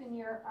correct in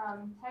your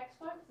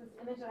textbooks. This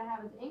image that I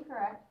have is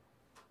incorrect.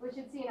 We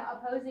should see an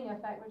opposing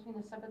effect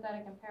between the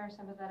sympathetic and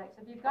parasympathetic.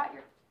 So if you've got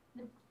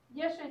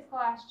yesterday's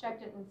class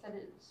checked it and said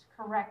it's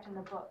correct in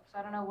the book, so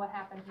I don't know what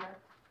happened here.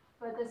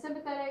 But the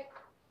sympathetic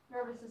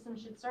nervous system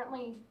should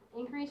certainly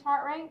increase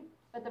heart rate,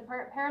 but the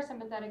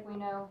parasympathetic, we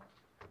know,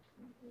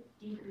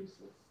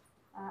 decreases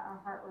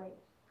our heart rate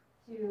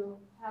to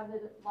have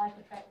the life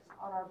effects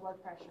on our blood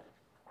pressure.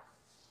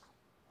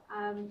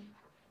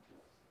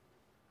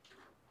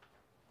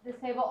 This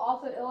table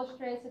also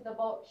illustrates that the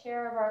bulk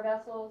share of our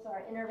vessels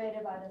are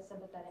innervated by the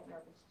sympathetic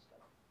nervous system,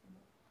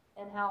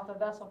 and how if a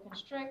vessel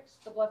constricts,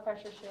 the blood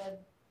pressure should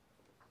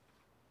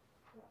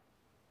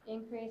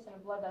increase, and a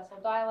blood vessel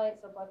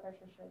dilates, the blood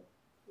pressure should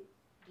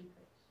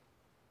decrease.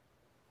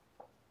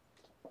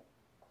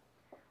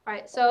 All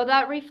right, so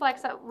that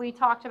reflex that we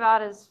talked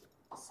about is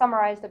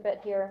summarized a bit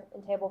here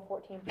in table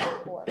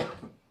 14.4.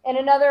 And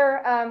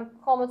another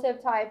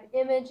cumulative type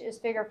image is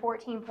figure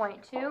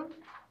 14.2,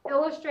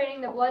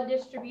 illustrating the blood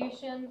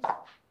distribution.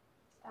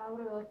 What are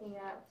we looking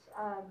at?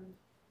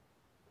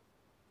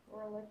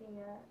 We're looking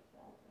at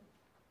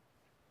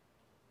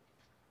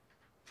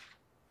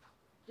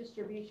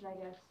distribution, I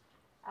guess,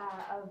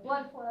 of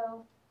blood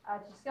flow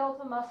to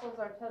skeletal muscles,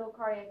 our total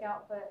cardiac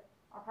output,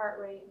 our heart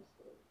rate,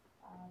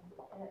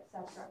 and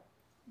etc.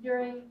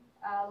 during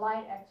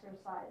light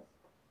exercise.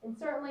 And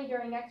certainly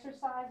during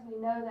exercise, we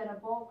know that a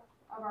bulk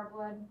of our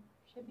blood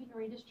should be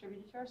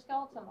redistributed to our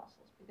skeletal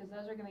muscles, because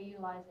those are going to be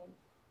utilizing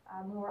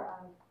more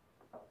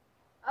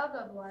of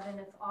the blood and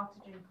its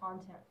oxygen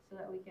content so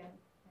that we can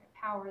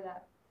power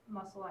that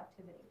muscle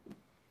activity.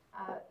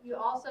 You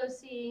also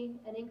see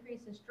an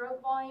increase in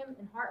stroke volume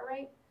and heart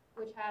rate,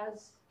 which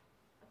has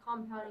a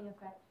compounding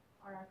effect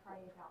on our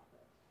cardiac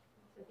output.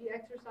 So if you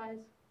exercise,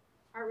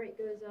 heart rate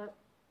goes up,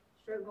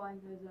 stroke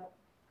volume goes up,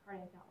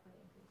 cardiac output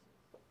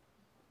increases.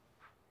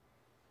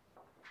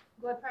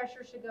 Blood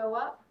pressure should go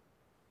up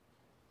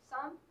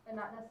some, but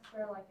not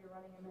necessarily like you're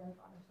running a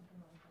marathon or something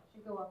like that. It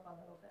should go up a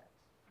little bit.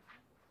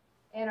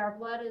 And our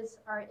blood is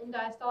our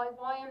end-diastolic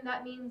volume.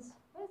 That means,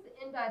 what is the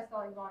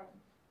end-diastolic volume?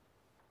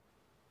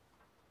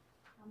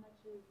 How much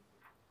is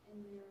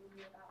in there when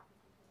you're about to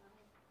pump it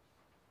out?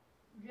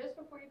 Just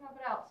before you pump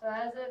it out. So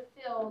as it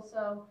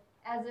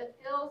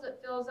fills, it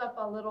fills up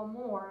a little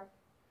more,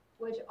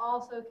 which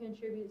also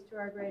contributes to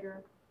our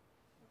greater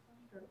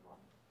stroke volume.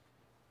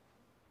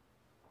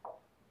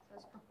 So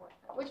it's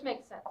proportional, which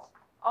makes sense.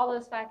 All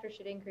those factors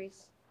should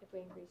increase if we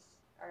increase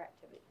our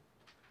activity.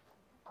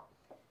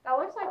 That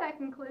looks like that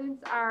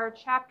concludes our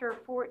chapter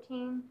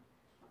 14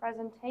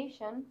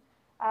 presentation.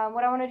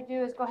 What I wanted to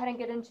do is go ahead and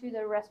get into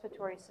the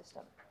respiratory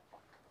system.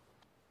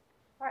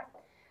 All right.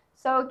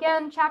 So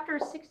again,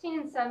 chapters 16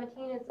 and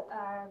 17 is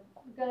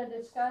going to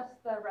discuss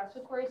the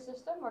respiratory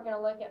system. We're going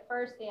to look at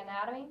first the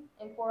anatomy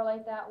and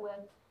correlate that with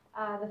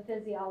the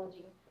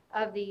physiology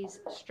of these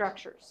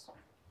structures.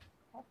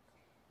 Okay.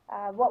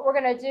 What we're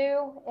going to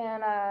do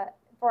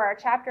for our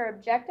chapter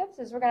objectives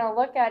is we're going to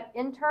look at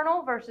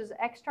internal versus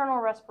external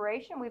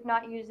respiration. We've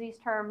not used these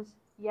terms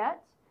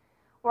yet.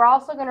 We're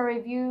also going to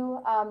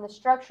review the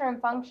structure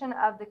and function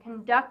of the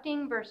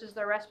conducting versus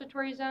the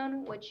respiratory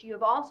zone, which you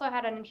have also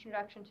had an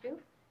introduction to,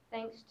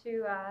 thanks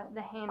to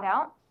the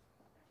handout.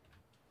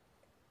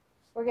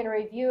 We're going to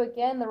review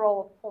again the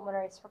role of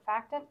pulmonary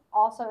surfactant,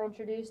 also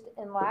introduced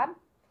in lab.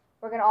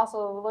 We're going to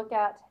also look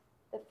at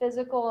the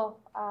physical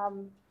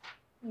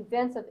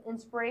events of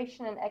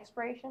inspiration and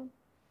expiration,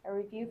 a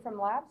review from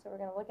lab. So we're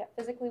going to look at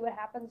physically what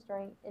happens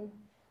during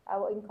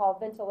what we can call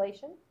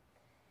ventilation.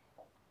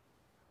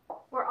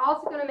 We're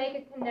also going to make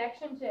a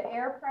connection to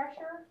air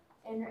pressure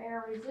and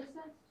air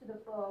resistance to the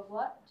flow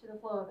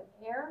of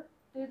air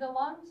through the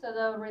lungs. So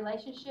the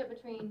relationship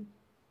between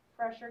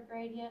pressure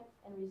gradient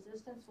and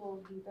resistance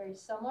will be very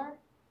similar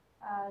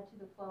to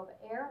the flow of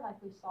air, like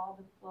we saw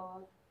the flow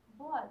of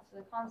blood. So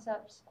the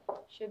concepts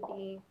should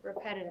be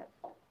repetitive.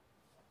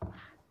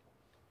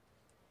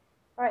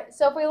 All right,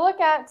 so if we look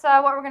at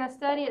what we're going to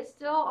study, it's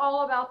still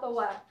all about the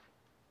what?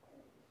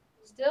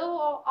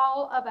 Still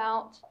all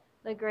about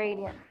the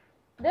gradient.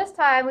 This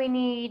time we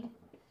need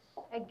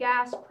a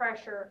gas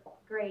pressure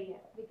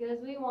gradient because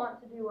we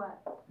want to do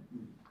what?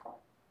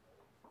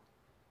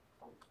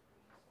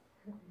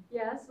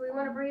 Yes, we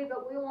want to breathe,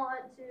 but we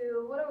want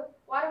to,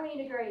 why do we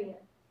need a gradient?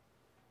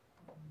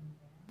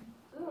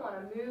 We want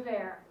to move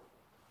air.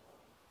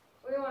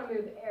 We want to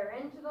move air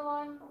into the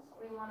lungs.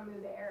 We want to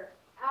move air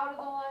out of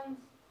the lungs.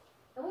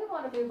 And we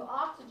want to move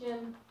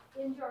oxygen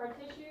into our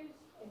tissues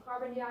and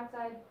carbon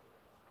dioxide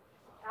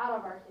out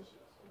of our tissues.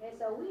 Okay,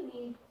 so we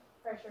need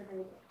pressure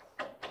gradients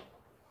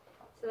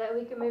so that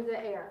we can move the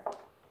air.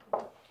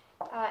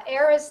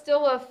 Air is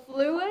still a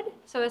fluid,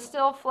 so it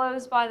still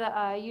flows by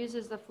the,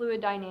 uses the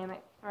fluid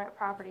dynamic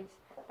properties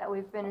that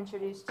we've been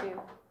introduced to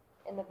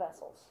in the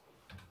vessels.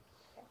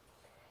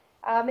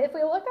 Okay. If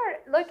we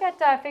look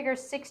at figure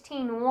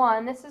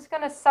 16.1, this is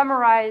going to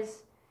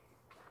summarize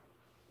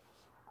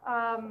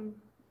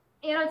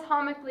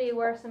anatomically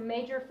where some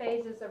major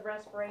phases of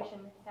respiration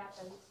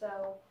happen.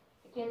 So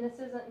again, this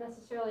isn't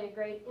necessarily a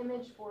great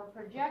image for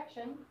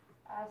projection,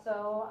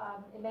 so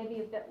it may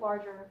be a bit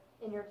larger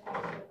in your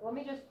text. But let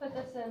me just put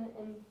this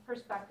in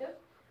perspective.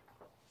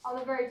 On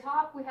the very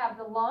top, we have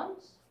the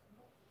lungs.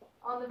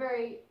 On the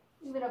very,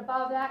 even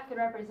above that could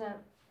represent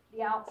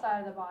the outside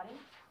of the body.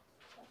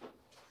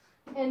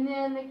 And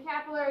then the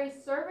capillaries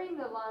serving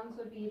the lungs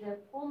would be the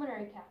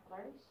pulmonary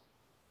capillaries.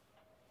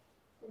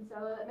 And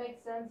so that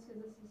makes sense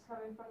because this is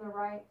coming from the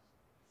right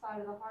side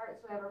of the heart.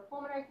 So we have our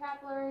pulmonary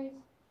capillaries,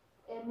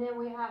 and then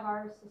we have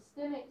our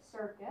systemic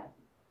circuit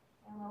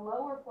in the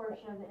lower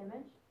portion of the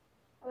image.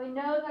 And we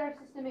know that our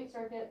systemic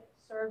circuit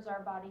serves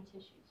our body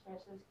tissues, right?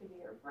 So this could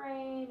be your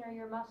brain or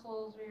your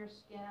muscles or your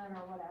skin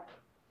or whatever.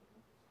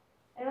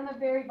 And on the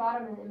very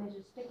bottom of the image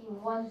is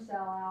sticking one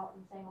cell out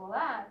and saying, well,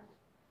 that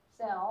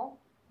cell,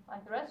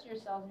 like the rest of your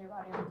cells in your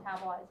body, are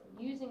metabolizing,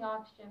 using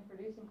oxygen,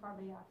 producing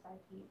carbon dioxide,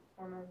 heat,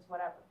 hormones,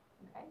 whatever.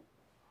 Okay.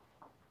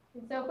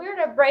 And so if we were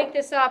to break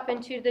this up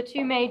into the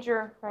two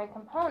major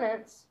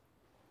components,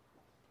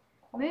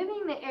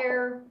 moving the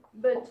air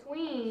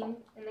between,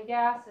 and the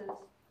gases,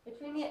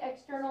 between the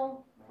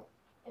external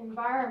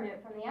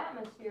environment from the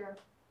atmosphere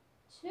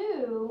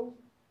to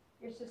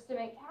your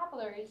systemic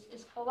capillaries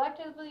is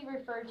collectively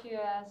referred to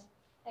as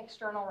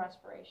external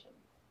respiration.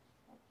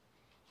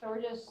 So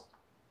we're just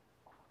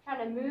trying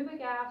to move a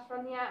gas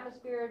from the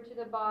atmosphere to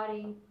the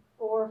body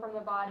or from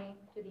the body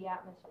to the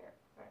atmosphere.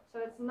 Right. So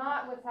it's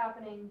not what's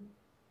happening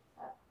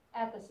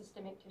at the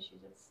systemic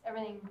tissues. It's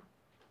everything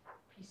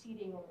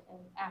preceding and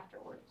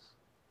afterwards.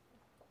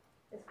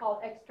 It's called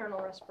external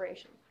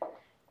respiration.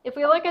 If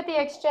we look at the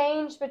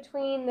exchange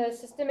between the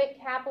systemic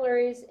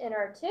capillaries in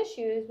our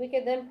tissues, we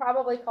could then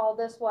probably call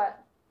this what?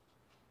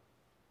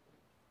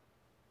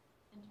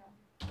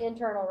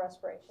 Internal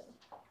respiration.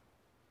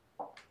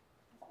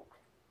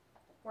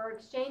 We're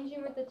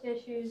exchanging with the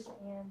tissues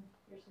and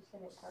your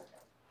systemic circuit.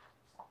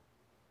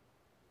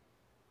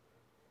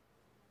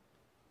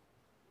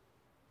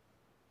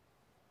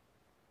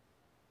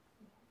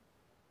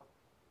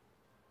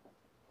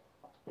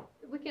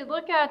 We could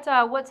look at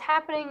what's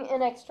happening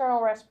in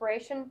external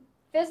respiration.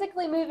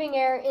 Physically moving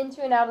air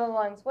into and out of the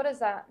lungs. What is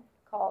that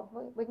called?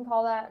 We can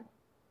call that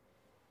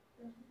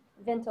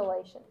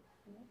ventilation.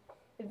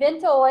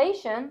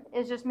 Ventilation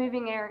is just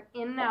moving air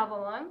in and out of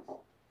the lungs.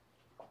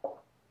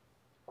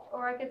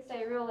 Or I could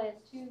say really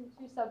it's two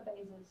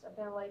subphases of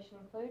ventilation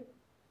include.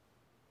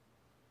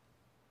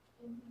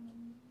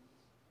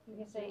 You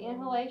can say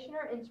inhalation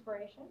or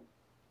inspiration,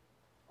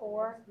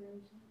 or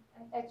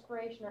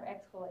expiration or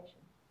exhalation.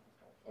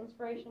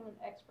 Inspiration and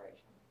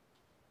expiration.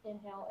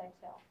 Inhale,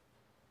 exhale.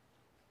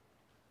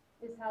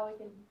 Is how we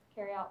can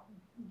carry out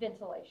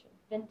ventilation,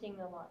 venting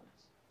the lungs.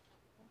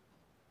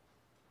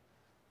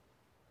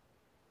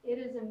 It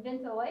is in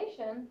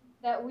ventilation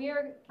that we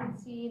can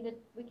see that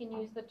we can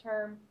use the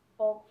term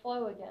bulk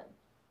flow again.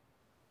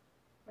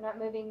 We're not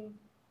moving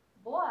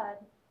blood,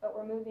 but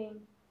we're moving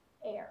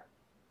air.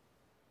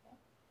 Okay?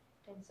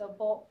 And so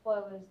bulk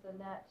flow is the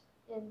net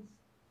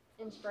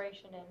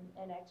inspiration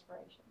and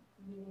expiration,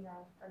 moving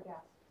our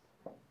gases.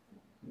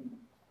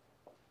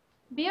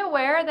 Be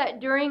aware that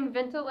during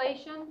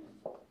ventilation,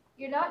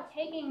 you're not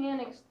taking in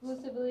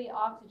exclusively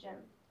oxygen,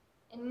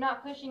 and you're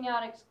not pushing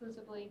out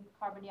exclusively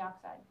carbon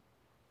dioxide.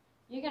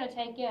 You're going to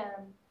take in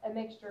a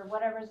mixture of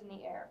whatever's in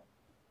the air.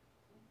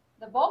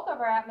 The bulk of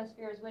our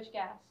atmosphere is which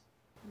gas?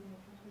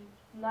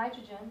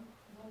 Nitrogen.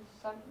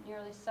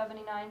 Nearly 79%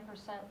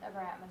 of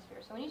our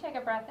atmosphere. So when you take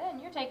a breath in,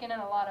 you're taking in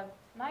a lot of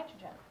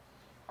nitrogen.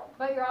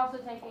 But you're also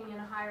taking in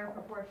a higher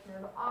proportion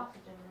of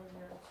oxygen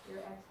when you're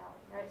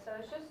exhaling, right? So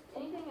it's just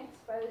anything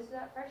exposed to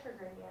that pressure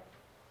gradient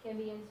can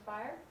be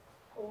inspired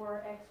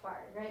or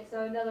expired, right?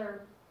 So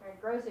another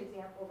gross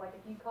example, like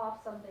if you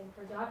cough something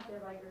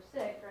productive, like you're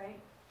sick, right?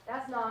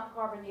 That's not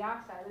carbon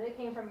dioxide, but it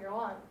came from your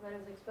lungs, but it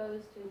was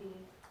exposed to the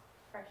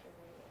pressure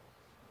gradient.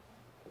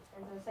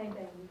 And so the same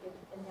thing, you could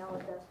inhale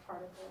a dust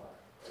particle or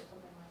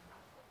something like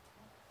that.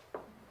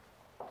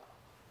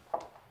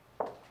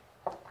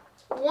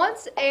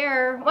 Once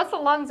the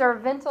lungs are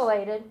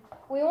ventilated,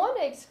 we want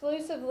to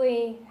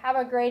exclusively have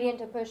a gradient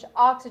to push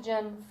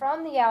oxygen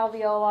from the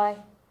alveoli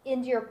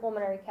into your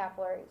pulmonary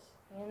capillaries.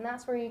 And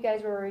that's where you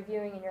guys were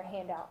reviewing in your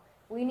handout.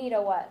 We need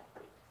a what?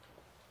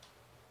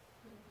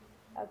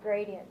 A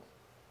gradient.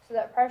 So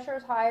that pressure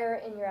is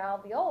higher in your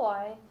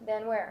alveoli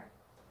than where?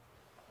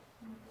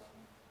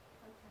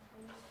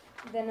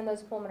 Than in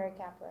those pulmonary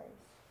capillaries.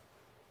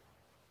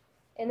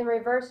 And the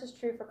reverse is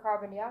true for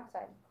carbon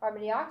dioxide.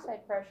 Carbon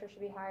dioxide pressure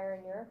should be higher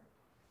in your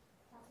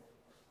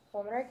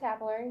pulmonary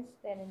capillaries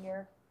than in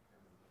your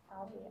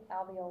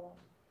alveoli.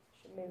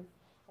 Should move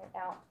right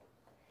out.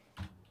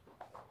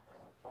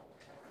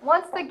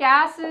 Once the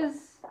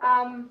gases,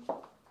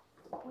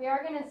 we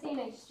are going to see an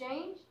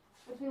exchange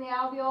between the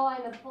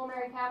alveoli and the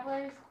pulmonary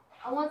capillaries.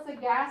 And once the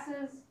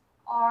gases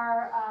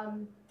are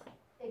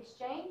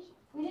exchanged,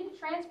 we need to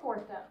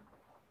transport them.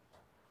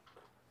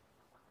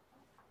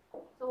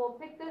 So we'll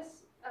pick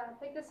this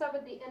up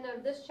at the end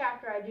of this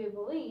chapter, I do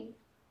believe.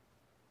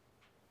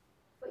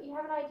 But you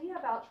have an idea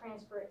about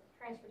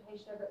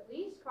transportation of at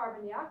least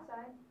carbon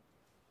dioxide.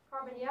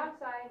 Carbon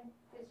dioxide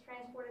is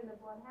transported in the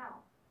blood how?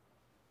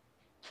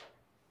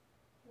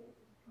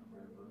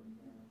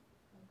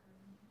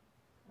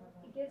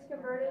 It gets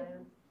converted.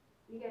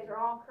 You guys are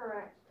all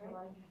correct,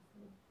 right?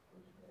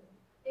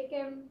 It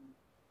can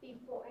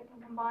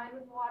combine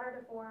with water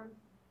to form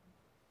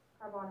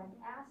carbonic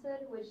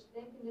acid, which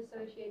then can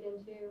dissociate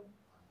into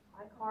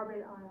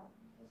bicarbonate ion.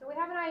 So we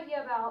have an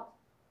idea about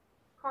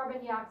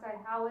carbon dioxide,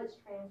 how it's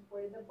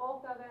transported. The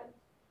bulk of it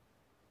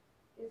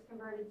is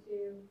converted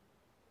to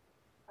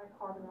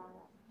bicarbonate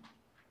ion.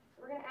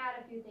 So we're going to add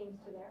a few things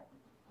to there.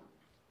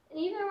 And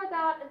even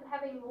without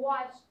having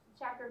watched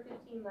chapter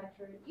 15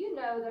 lecture, you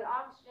know that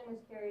oxygen is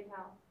carried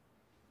how?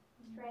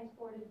 It's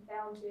transported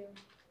down to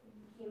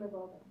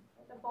hemoglobin.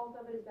 The bulk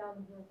of it is bound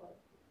to hemoglobin.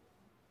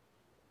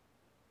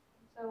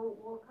 So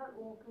we'll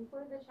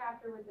conclude the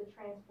chapter with the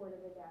transport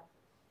of the gases.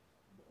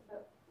 So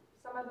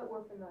some of it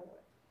we're familiar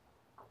with.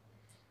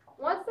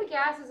 Once the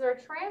gases are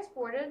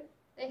transported,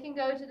 they can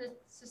go to the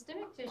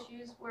systemic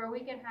tissues where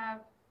we can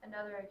have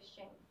another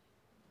exchange.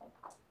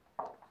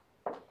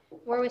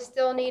 Where we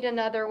still need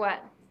another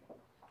what?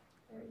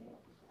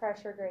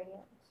 Pressure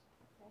gradient.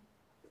 Okay.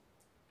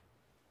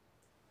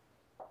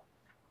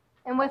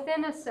 And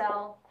within a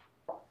cell,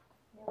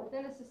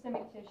 within the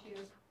systemic tissue,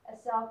 a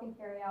cell can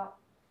carry out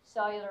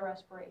cellular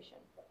respiration,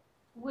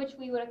 which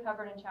we would have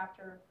covered in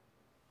chapter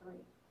 3.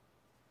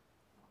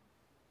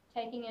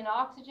 Taking in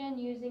oxygen,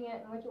 using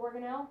it in which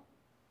organelle?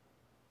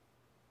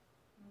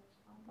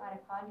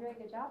 Mitochondria,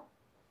 good job.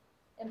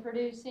 And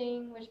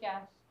producing which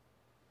gas?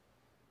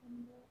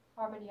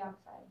 Carbon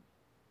dioxide.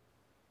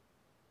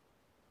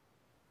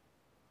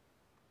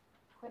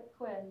 Quick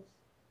quiz.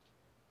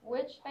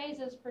 Which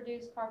phases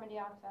produce carbon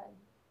dioxide?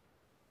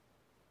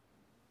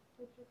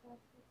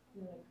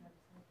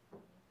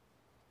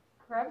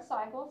 Krebs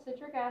cycle,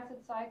 citric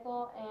acid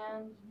cycle,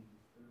 and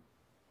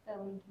the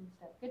linking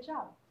step. Good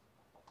job.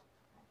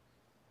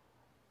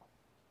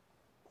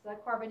 So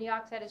that carbon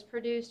dioxide is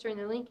produced during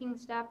the linking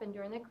step and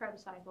during the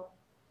Krebs cycle.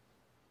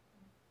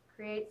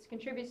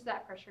 Contributes to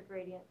that pressure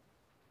gradient.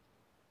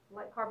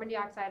 Let carbon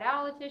dioxide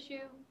out of the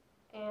tissue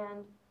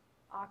and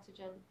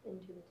oxygen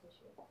into the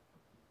tissue.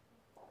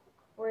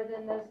 Where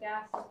then those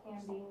gases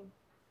can be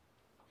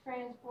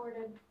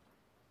transported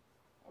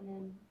and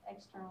then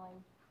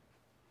externally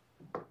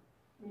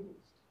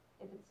reduced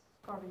if it's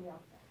carbon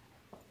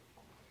dioxide.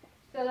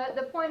 So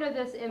the point of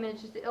this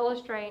image is to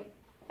illustrate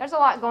there's a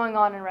lot going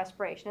on in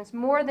respiration. It's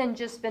more than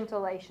just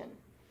ventilation.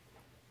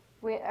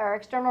 Our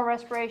external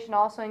respiration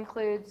also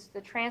includes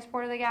the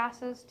transport of the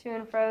gases to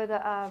and fro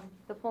the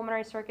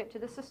pulmonary circuit to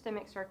the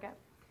systemic circuit.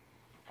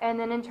 And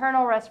then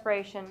internal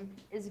respiration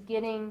is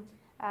getting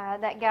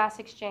that gas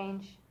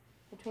exchange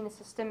between the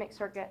systemic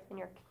circuit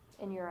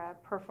and your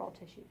peripheral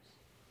tissues.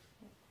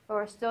 But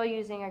we're still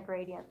using a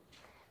gradient.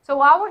 So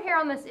while we're here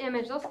on this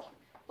image, let's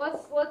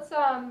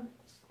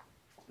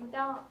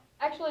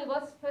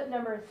put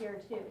numbers here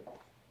too.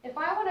 If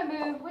I want to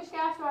move, which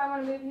gas do I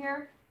want to move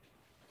here?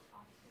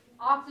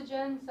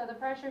 Oxygen, so the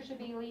pressure should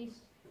be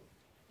least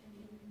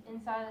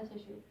inside of the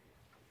tissue.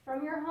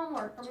 From your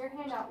homework, from your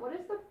handout, what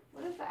is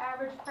the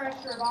average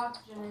pressure of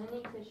oxygen in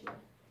any tissue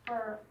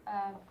for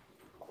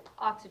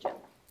oxygen?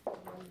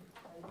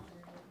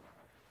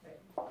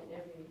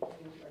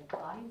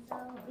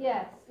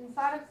 Yes,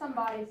 inside of some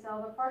body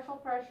cell, the partial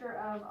pressure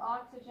of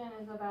oxygen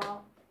is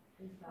about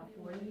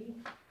 40.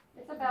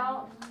 It's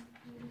about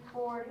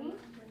 40.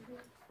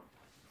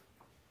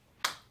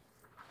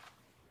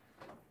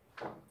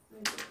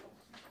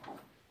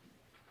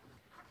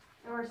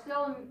 And we're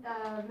still in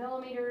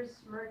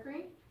millimeters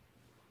mercury.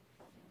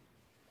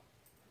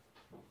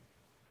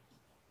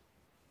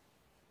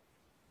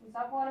 So if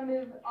I want to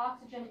move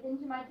oxygen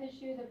into my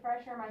tissue, the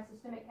pressure in my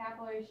systemic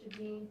capillary should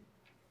be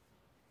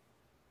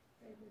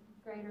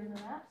greater than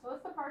that. So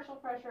what's the partial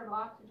pressure of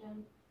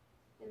oxygen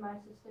in my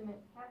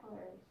systemic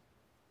capillaries?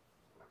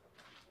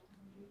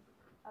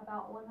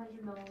 About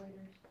 100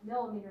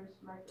 millimeters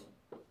mercury.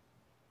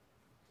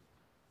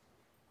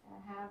 And I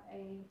have a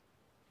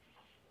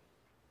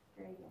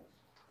gradient.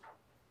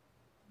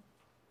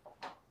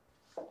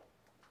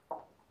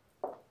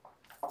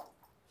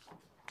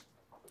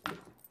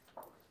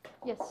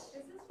 Yes. Is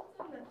this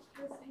what's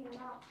in this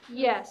handout?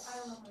 Yes. I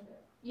don't know how to do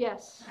it.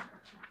 Yes.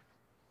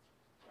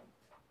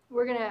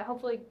 we're gonna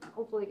hopefully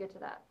get to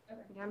that.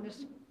 Okay. I'm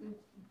just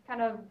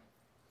kind of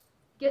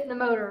getting the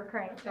motor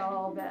cranked a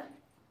little bit.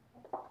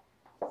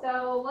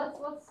 So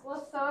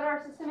let's start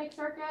our systemic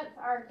circuit,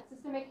 our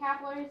systemic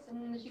capillaries,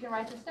 and you can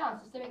write this down.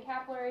 Systemic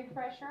capillary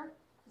pressure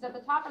is at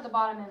the top or the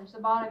bottom image? The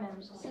bottom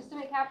image. The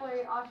systemic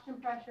capillary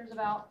oxygen pressure is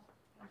about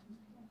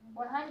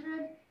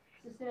 100.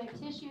 Systemic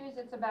tissues,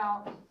 it's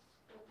about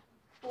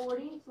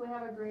 40. So we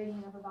have a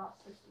gradient of about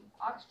 60.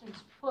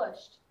 Oxygen's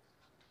pushed.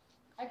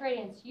 That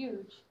gradient's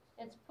huge.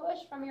 It's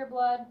pushed from your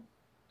blood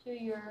to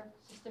your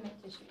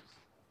systemic tissues.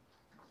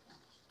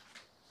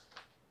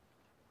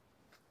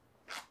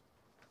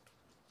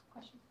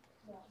 Question?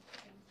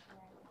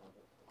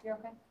 You're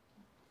okay?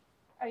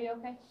 Are you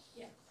okay?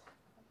 Yes.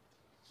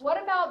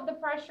 What about the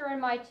pressure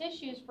in my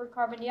tissues for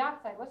carbon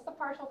dioxide? What's the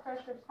partial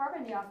pressure of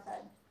carbon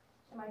dioxide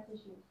in my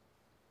tissues?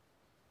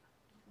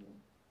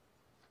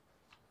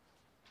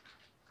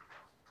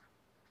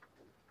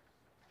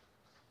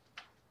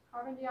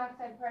 Carbon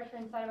dioxide pressure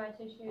inside of my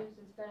tissues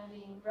is going to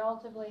be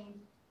relatively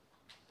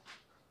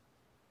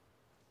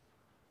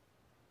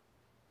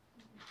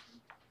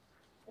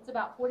it's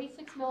about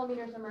 46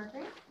 millimeters of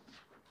mercury.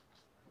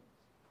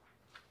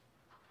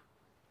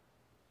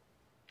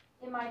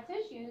 In my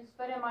tissues,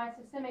 but in my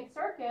systemic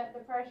circuit, the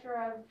pressure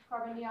of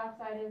carbon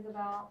dioxide is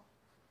about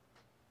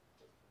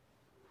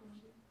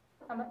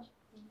how much?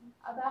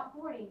 About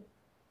 40.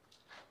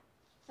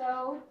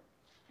 So,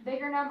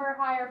 bigger number,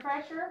 higher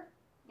pressure.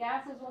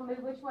 Gases will move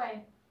which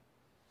way?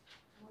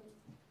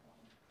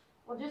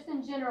 Well, just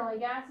in general,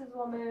 gases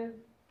will move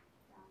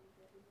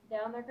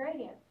down their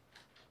gradient.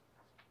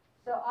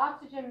 So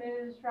oxygen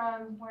moves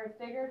from where it's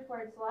bigger to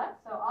where it's less.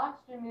 So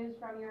oxygen moves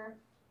from your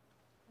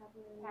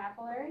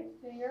capillaries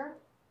to your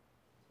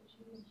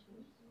tissues.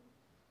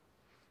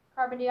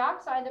 Carbon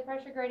dioxide, the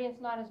pressure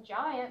gradient's not as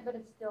giant, but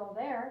it's still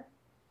there.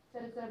 So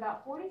it's at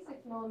about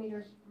 46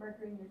 millimeters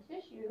mercury in your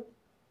tissue,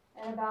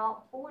 and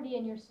about 40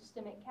 in your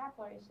systemic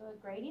capillaries. So a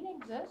gradient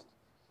exists.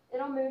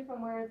 It'll move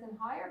from where it's in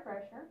higher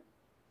pressure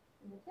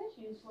in the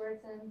tissues to where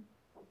it's in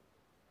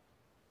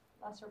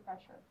lesser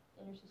pressure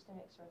in your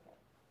systemic circuit.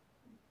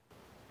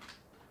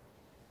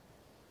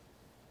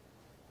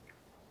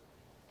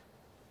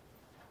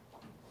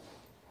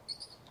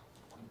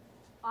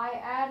 I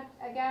add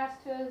a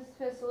gas to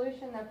a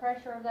solution. The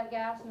pressure of that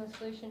gas in the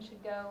solution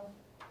should go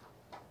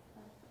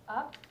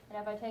up. And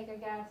if I take a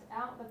gas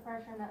out, the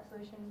pressure in that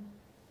solution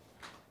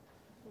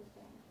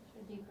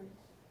should decrease.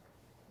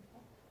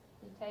 Okay.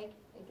 You take,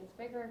 it gets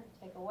bigger. If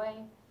you take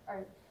away, or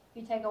if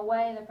you take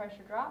away, the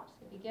pressure drops.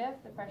 If you give,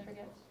 the pressure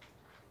gets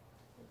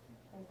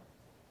bigger.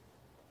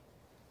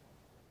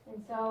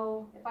 And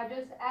so, if I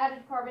just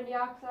added carbon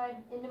dioxide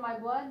into my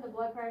blood, the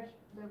blood pressure,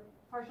 the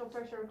partial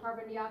pressure of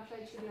carbon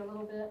dioxide should be a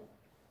little bit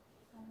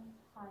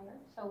higher.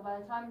 So by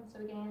the time, so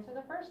we can answer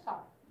the first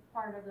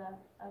part of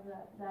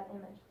that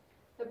image.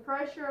 The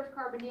pressure of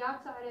carbon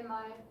dioxide in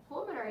my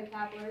pulmonary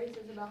capillaries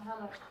is about how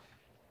much?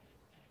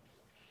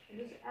 I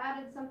just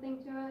added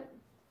something to it.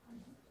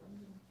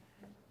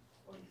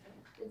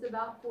 It's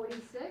about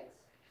 46.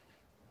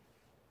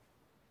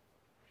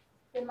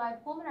 In my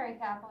pulmonary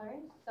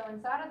capillaries, so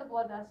inside of the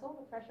blood vessel,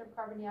 the pressure of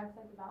carbon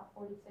dioxide is about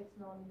 46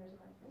 millimeters of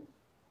mercury.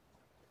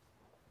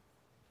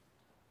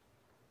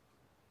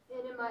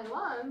 And in my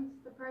lungs,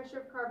 the pressure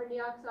of carbon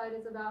dioxide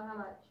is about how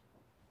much?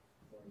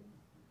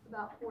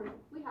 About 40.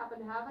 We happen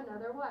to have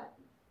another what?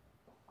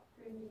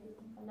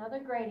 Another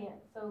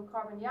gradient. So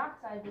carbon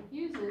dioxide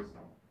diffuses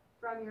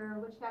from your,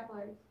 which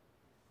capillaries?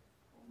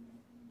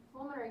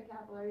 Pulmonary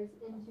capillaries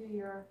into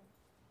your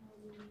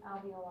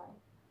alveoli.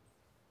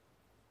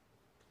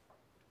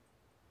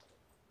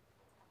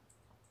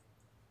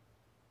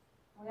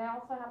 We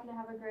also happen to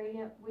have a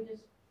gradient. We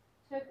just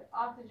took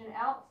oxygen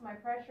out, so my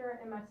pressure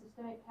in my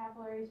systemic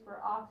capillaries for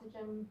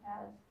oxygen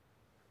has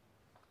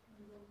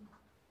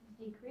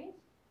decreased.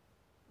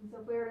 And so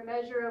if we were to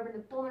measure over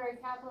the pulmonary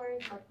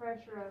capillaries, my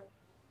pressure of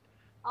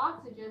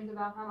oxygen is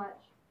about how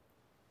much?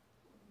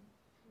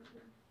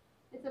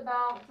 It's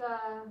about,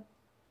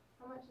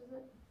 how much is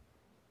it?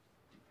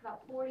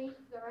 About 40, is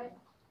that right?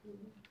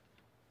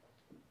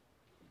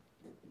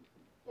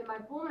 In my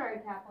pulmonary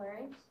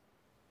capillaries.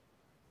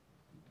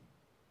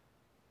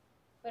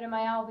 But in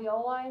my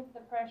alveoli, the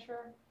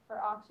pressure for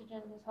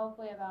oxygen is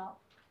hopefully about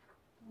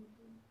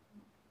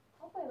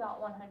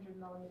 100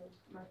 millimeters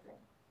of mercury.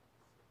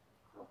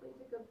 Hopefully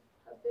took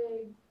a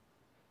big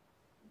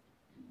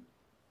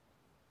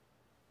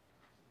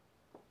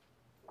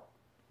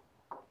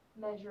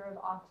measure of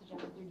oxygen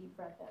with your deep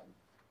breath in.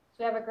 So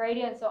we have a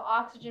gradient, so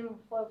oxygen will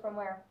flow from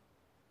where?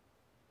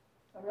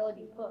 It'll really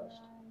be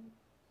pushed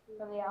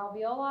from the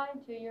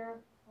alveoli to your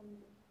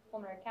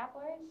pulmonary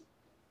capillaries.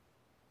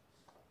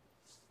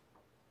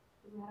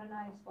 We had a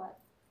nice what?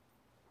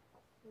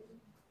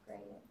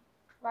 Gradient.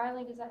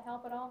 Riley, does that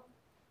help at all?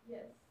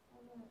 Yes.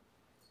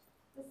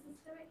 The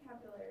systemic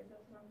capillaries,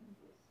 that's what I'm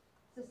confused.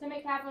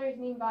 Systemic capillaries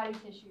mean body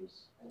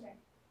tissues. Okay.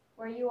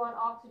 Where you want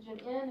oxygen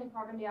in and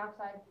carbon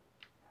dioxide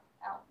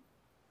out.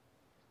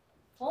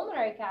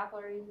 Pulmonary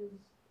capillaries is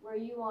where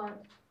you want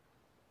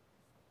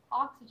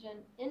oxygen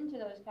into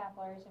those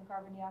capillaries and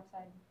carbon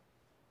dioxide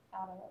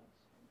out of those.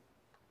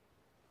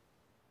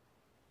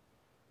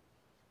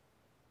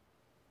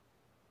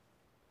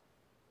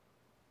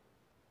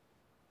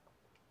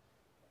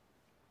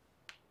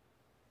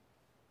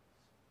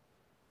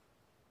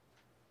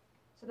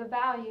 So the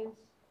values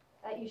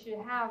that you should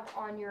have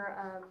on your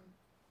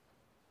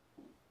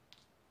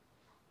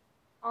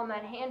on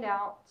that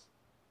handout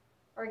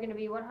are going to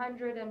be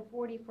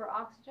 140 for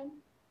oxygen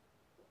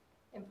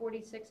and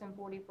 46 and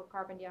 40 for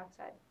carbon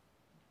dioxide.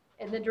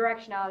 And the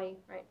directionality,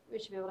 right, we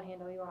should be able to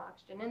handle. You want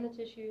oxygen in the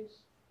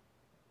tissues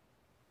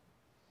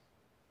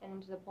and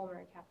into the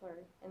pulmonary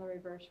capillary, and the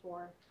reverse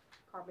for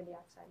carbon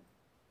dioxide.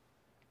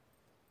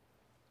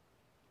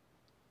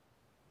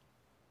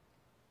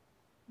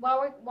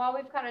 While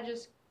we've kind of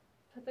just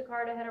put the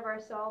cart ahead of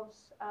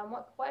ourselves,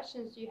 what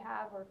questions do you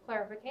have or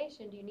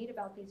clarification do you need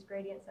about these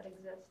gradients that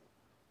exist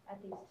at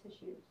these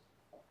tissues?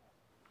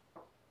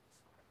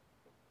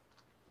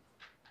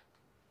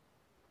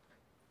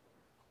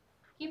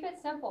 Keep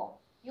it simple.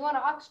 You want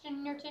oxygen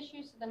in your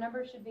tissues, so the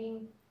number should be,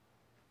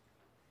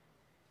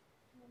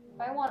 if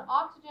I want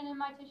oxygen in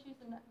my tissues,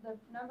 the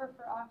number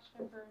for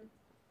oxygen, for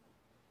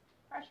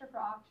pressure for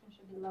oxygen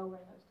should be lower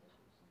in those tissues.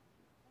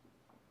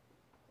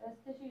 Those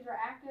tissues are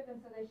active,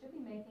 and so they should be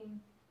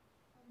making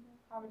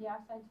carbon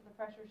dioxide, so the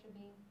pressure should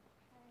be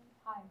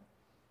higher.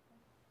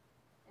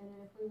 And then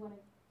if we want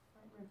to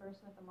reverse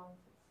with the lungs,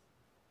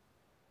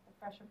 the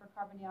pressure for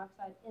carbon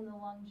dioxide in the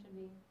lung should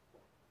be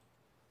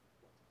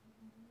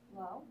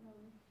low.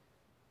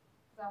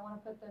 Because I want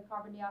to put the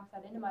carbon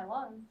dioxide into my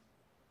lungs,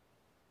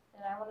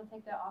 and I want to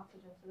take the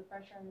oxygen, so the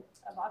pressure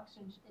of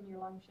oxygen in your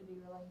lungs should be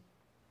really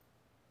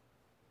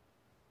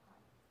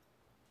high.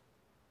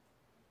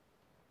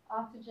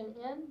 Oxygen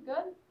in,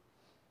 good.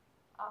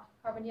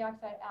 Carbon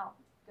dioxide out,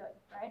 good,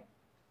 right?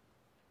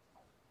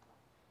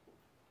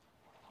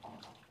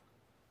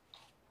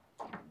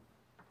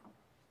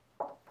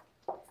 All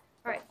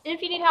right, and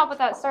if you need help with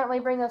that, certainly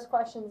bring those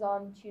questions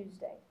on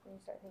Tuesday when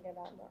you start thinking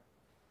about it more.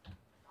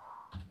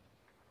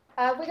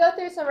 If we go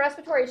through some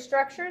respiratory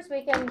structures,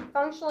 we can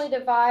functionally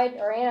divide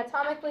or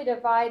anatomically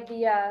divide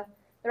the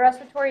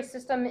respiratory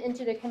system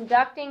into the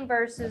conducting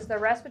versus the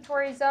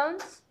respiratory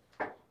zones.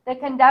 The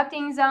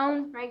conducting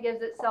zone, right,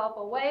 gives itself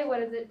away.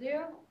 What does it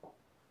do?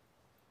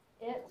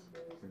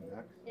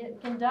 It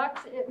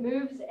conducts, it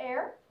moves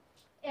air.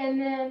 And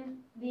then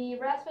the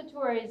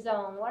respiratory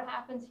zone, what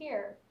happens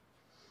here?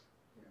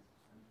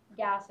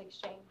 Gas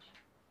exchange.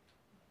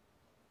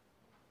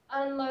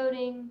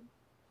 Unloading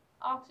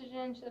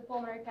oxygen to the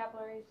pulmonary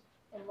capillaries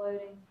and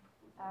loading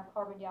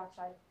carbon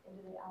dioxide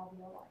into the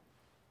alveoli.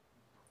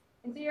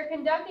 And so your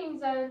conducting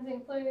zones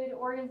include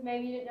organs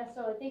maybe you didn't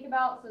necessarily think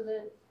about, so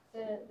the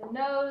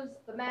nose,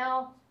 the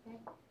mouth,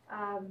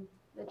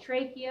 the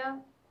trachea,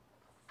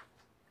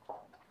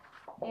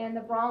 and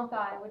the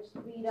bronchi, which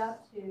lead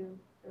up to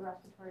the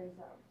respiratory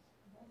zones.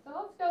 Okay, so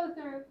let's go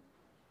through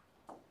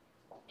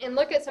and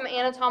look at some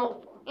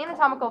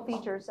anatomical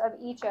features of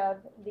each of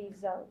these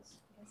zones.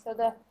 Okay, so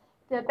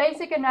the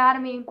basic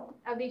anatomy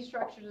of these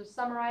structures is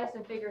summarized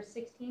in figure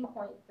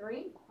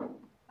 16.3.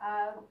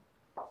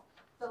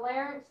 The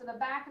larynx, so the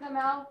back of the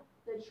mouth,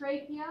 the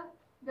trachea,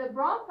 the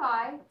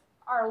bronchi,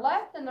 our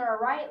left and our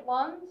right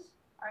lungs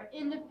are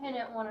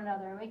independent one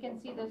another, and we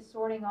can see this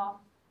sorting off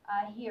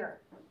here.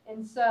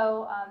 And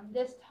so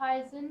this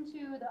ties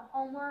into the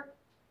homework,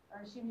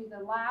 or excuse me,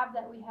 the lab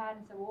that we had.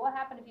 And so, well, what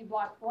happened if you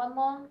blocked one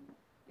lung?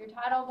 Your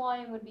tidal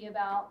volume would be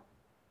about,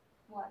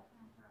 what?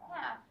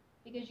 Half.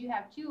 Because you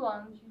have two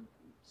lungs, you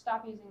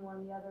stop using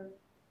one, the other.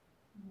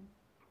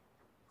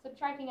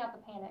 Subtracting out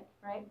the panic,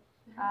 right?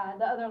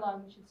 The other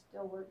lung should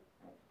still work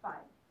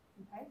fine,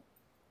 okay?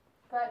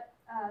 But,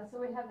 so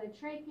we have the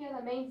trachea,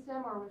 the main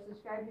stem, or what's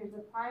described here as the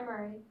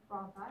primary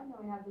bronchi. Then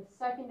we have the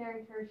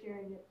secondary,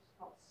 tertiary, and it's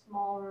called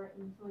smaller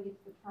until we get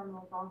to the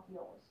terminal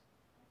bronchioles.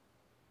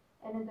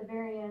 And at the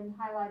very end,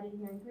 highlighted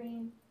here in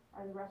green,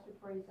 are the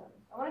respiratory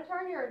zones. I want to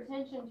turn your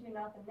attention to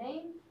not the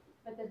name,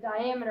 but the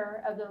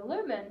diameter of the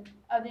lumen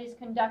of these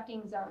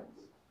conducting zones.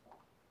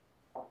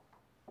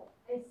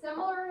 A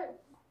similar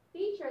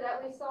feature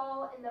that we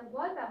saw in the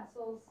blood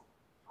vessels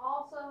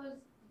also is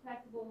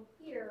detectable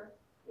here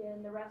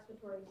in the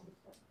respiratory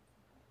system.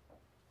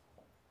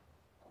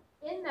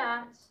 In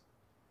that,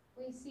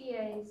 we see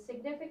a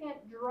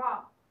significant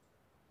drop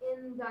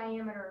in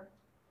diameter,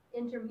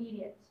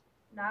 intermediate,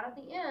 not at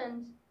the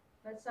end,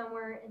 but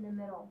somewhere in the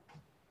middle.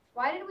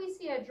 Why did we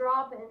see a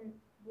drop in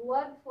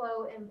blood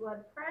flow and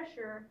blood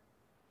pressure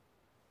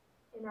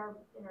in our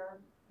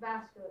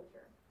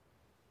vasculature?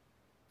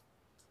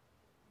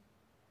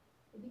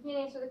 If you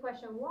can't answer the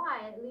question why,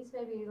 at least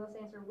maybe let's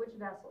answer which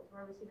vessels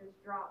where we see this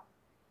drop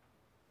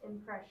in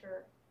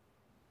pressure.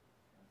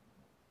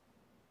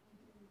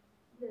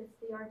 It's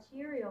the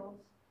arterioles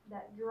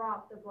that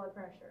drop the blood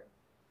pressure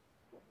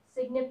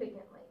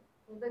significantly.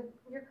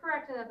 You're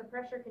correct in that the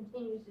pressure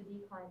continues to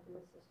decline through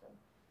the system.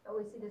 But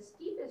we see the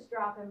steepest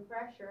drop in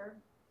pressure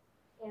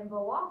and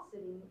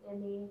velocity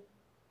in the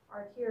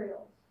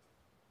arterioles.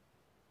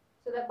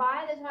 So that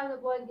by the time the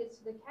blood gets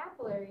to the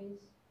capillaries,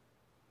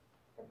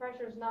 the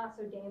pressure is not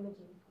so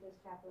damaging to those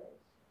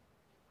capillaries.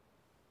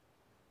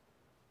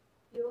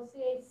 You will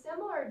see a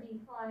similar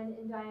decline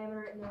in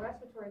diameter in the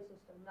respiratory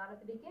system, not at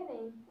the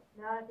beginning,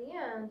 not at the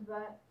end,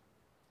 but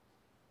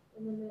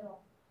in the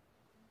middle.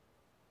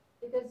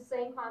 Because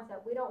same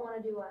concept, we don't want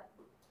to do what?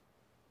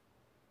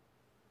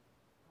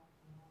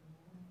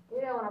 We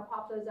don't want to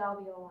pop those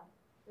alveoli.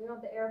 We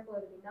want the airflow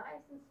to be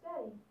nice and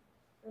steady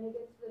when it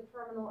gets to the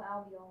terminal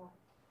alveoli.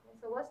 Okay,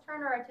 so let's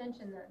turn our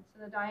attention then to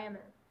the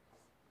diameter.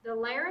 The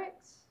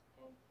larynx,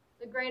 okay,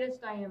 the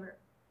greatest diameter.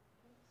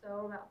 Okay,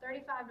 so about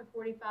 35 to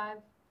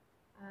 45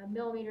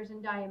 millimeters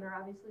in diameter,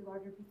 obviously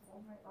larger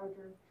people, right?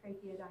 Larger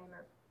trachea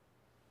diameter.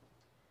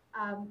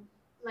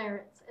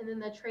 Larynx, and then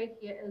the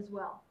trachea as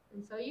well.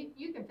 And so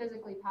you can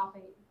physically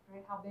palpate,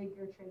 right, how big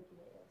your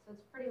trachea is. So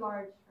it's pretty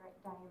large,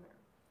 right, diameter.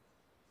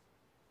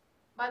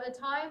 By the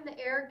time the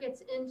air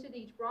gets into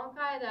these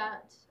bronchi,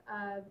 that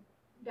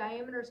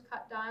diameter is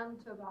cut down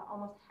to about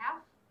almost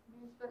half.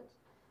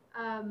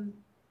 And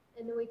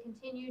then we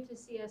continue to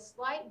see a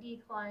slight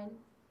decline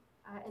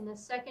in the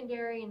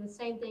secondary, and the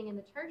same thing in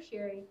the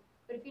tertiary.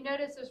 But if you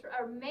notice, there's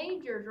a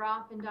major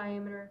drop in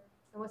diameter,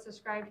 and what's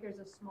described here is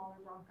a smaller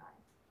bronchi.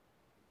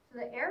 So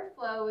the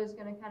airflow is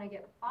going to kind of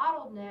get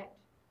bottlenecked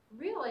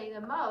really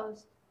the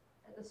most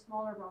at the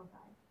smaller bronchi.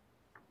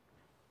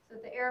 So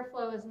that the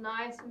airflow is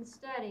nice and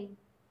steady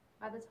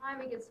by the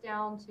time it gets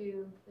down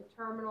to the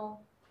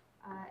terminal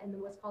and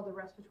what's called the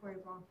respiratory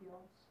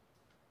bronchioles.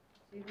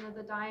 So even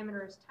though the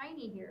diameter is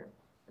tiny here,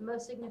 the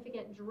most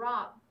significant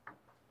drop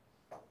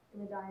in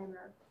the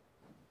diameter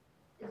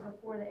is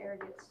before the air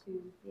gets to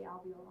the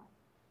alveoli.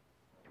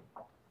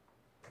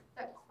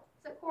 Does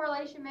that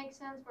correlation make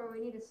sense, where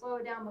we need to slow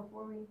it down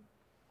before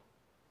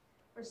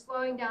we're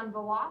slowing down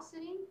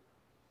velocity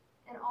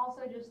and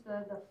also just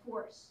the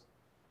force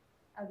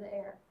of the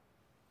air,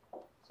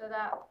 so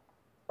that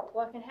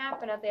what can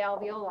happen at the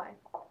alveoli?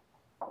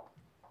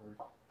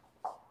 Burst.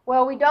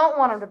 Well, we don't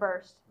want them to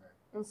burst,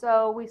 and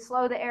so we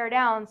slow the air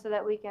down so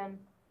that we can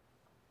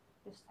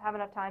just have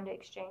enough time to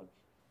exchange.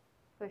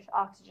 Push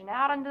oxygen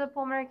out into the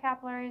pulmonary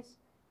capillaries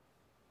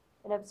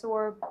and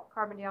absorb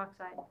carbon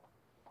dioxide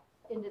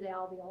into the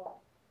alveoli.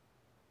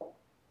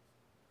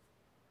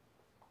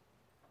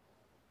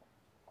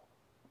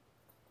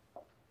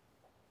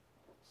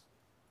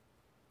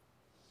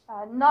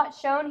 Not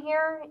shown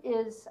here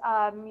is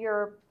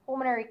your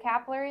pulmonary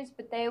capillaries,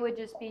 but they would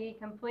just be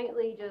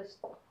completely just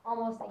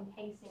almost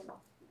encasing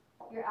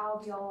your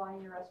alveoli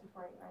and your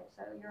respiratory, right?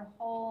 So your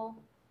whole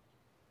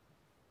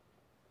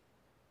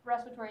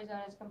respiratory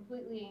zone is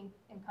completely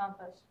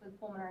encompassed with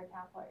pulmonary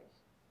capillaries.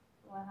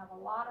 We want to have a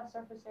lot of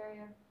surface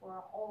area for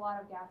a whole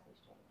lot of gas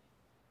exchange.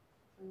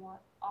 So we want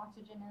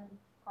oxygen in,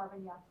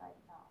 carbon dioxide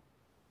out.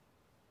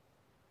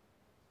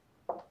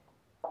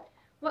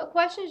 What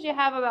questions do you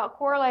have about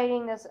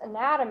correlating this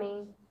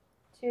anatomy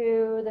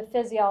to the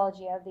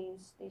physiology of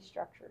these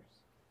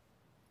structures?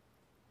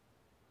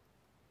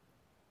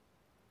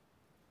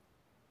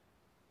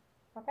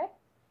 Okay.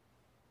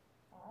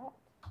 All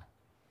right.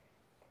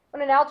 I'm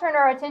going to now turn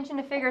our attention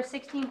to figure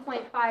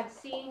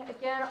 16.5c.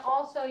 Again,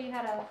 also you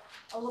had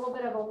a little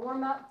bit of a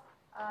warm-up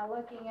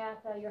looking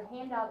at your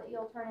handout that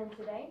you'll turn in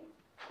today.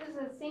 This is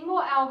a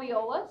single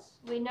alveolus.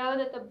 We know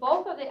that the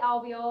bulk of the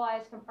alveoli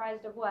is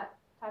comprised of what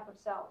type of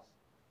cells?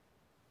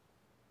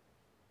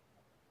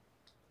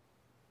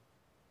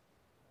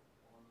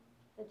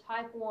 The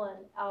type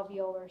 1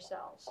 alveolar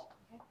cells.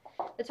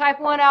 Okay. The type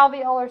 1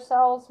 alveolar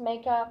cells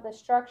make up the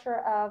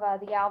structure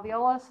of the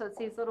alveolus. So it's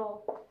these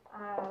little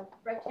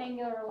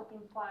rectangular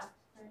looking plaques,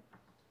 right,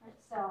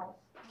 cells.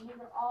 And these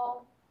are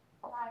all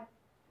type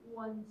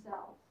 1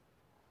 cells.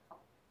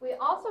 We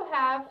also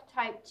have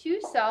type 2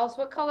 cells.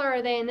 What color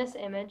are they in this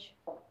image?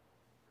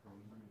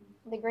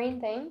 The green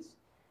things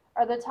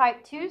are the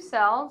type 2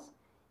 cells.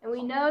 And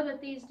we know that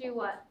these do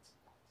what?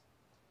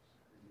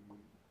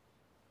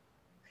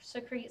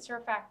 Secrete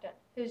surfactant,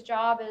 whose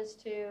job is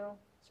to,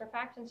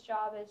 surfactant's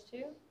job is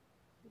to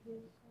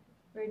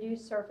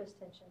reduce surface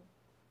tension.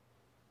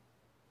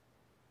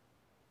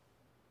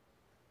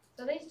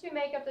 So these two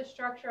make up the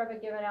structure of a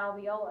given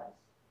alveolus.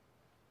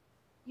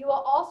 You will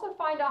also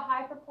find a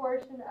high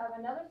proportion of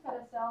another set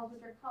of cells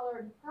which are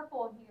colored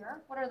purple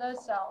here. What are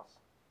those cells?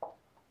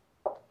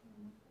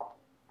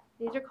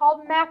 These are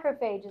called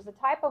macrophages. A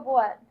type of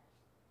what?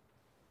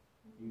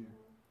 Eater.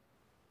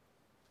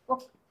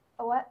 Well,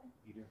 a what?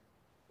 Eater.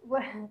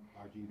 What?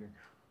 Large eater.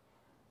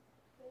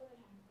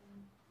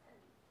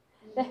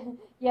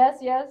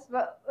 Yes,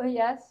 but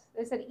yes,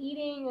 they said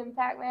eating and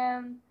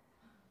Pac-Man.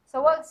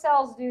 So what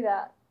cells do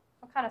that?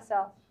 What kind of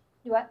cells?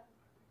 Do what?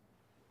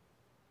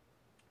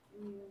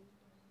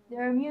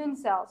 They're immune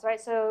cells, right?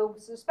 So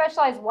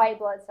specialized white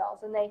blood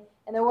cells, and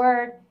the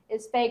word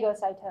is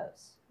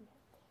phagocytose.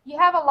 You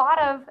have a lot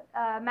of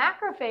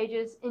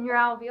macrophages in your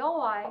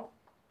alveoli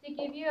to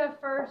give you a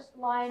first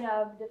line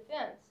of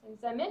defense.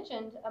 As I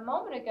mentioned a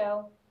moment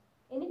ago,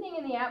 anything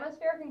in the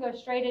atmosphere can go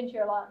straight into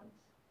your lungs.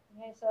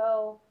 Okay,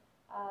 so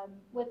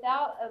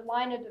without a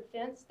line of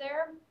defense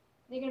there,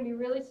 you're going to be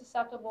really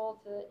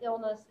susceptible to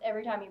illness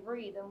every time you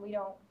breathe, and we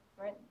don't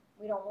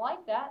we don't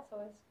like that, so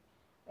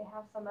we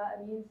have some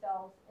immune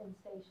cells in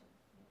stations.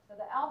 So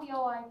the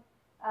alveoli,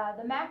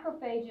 the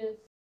macrophages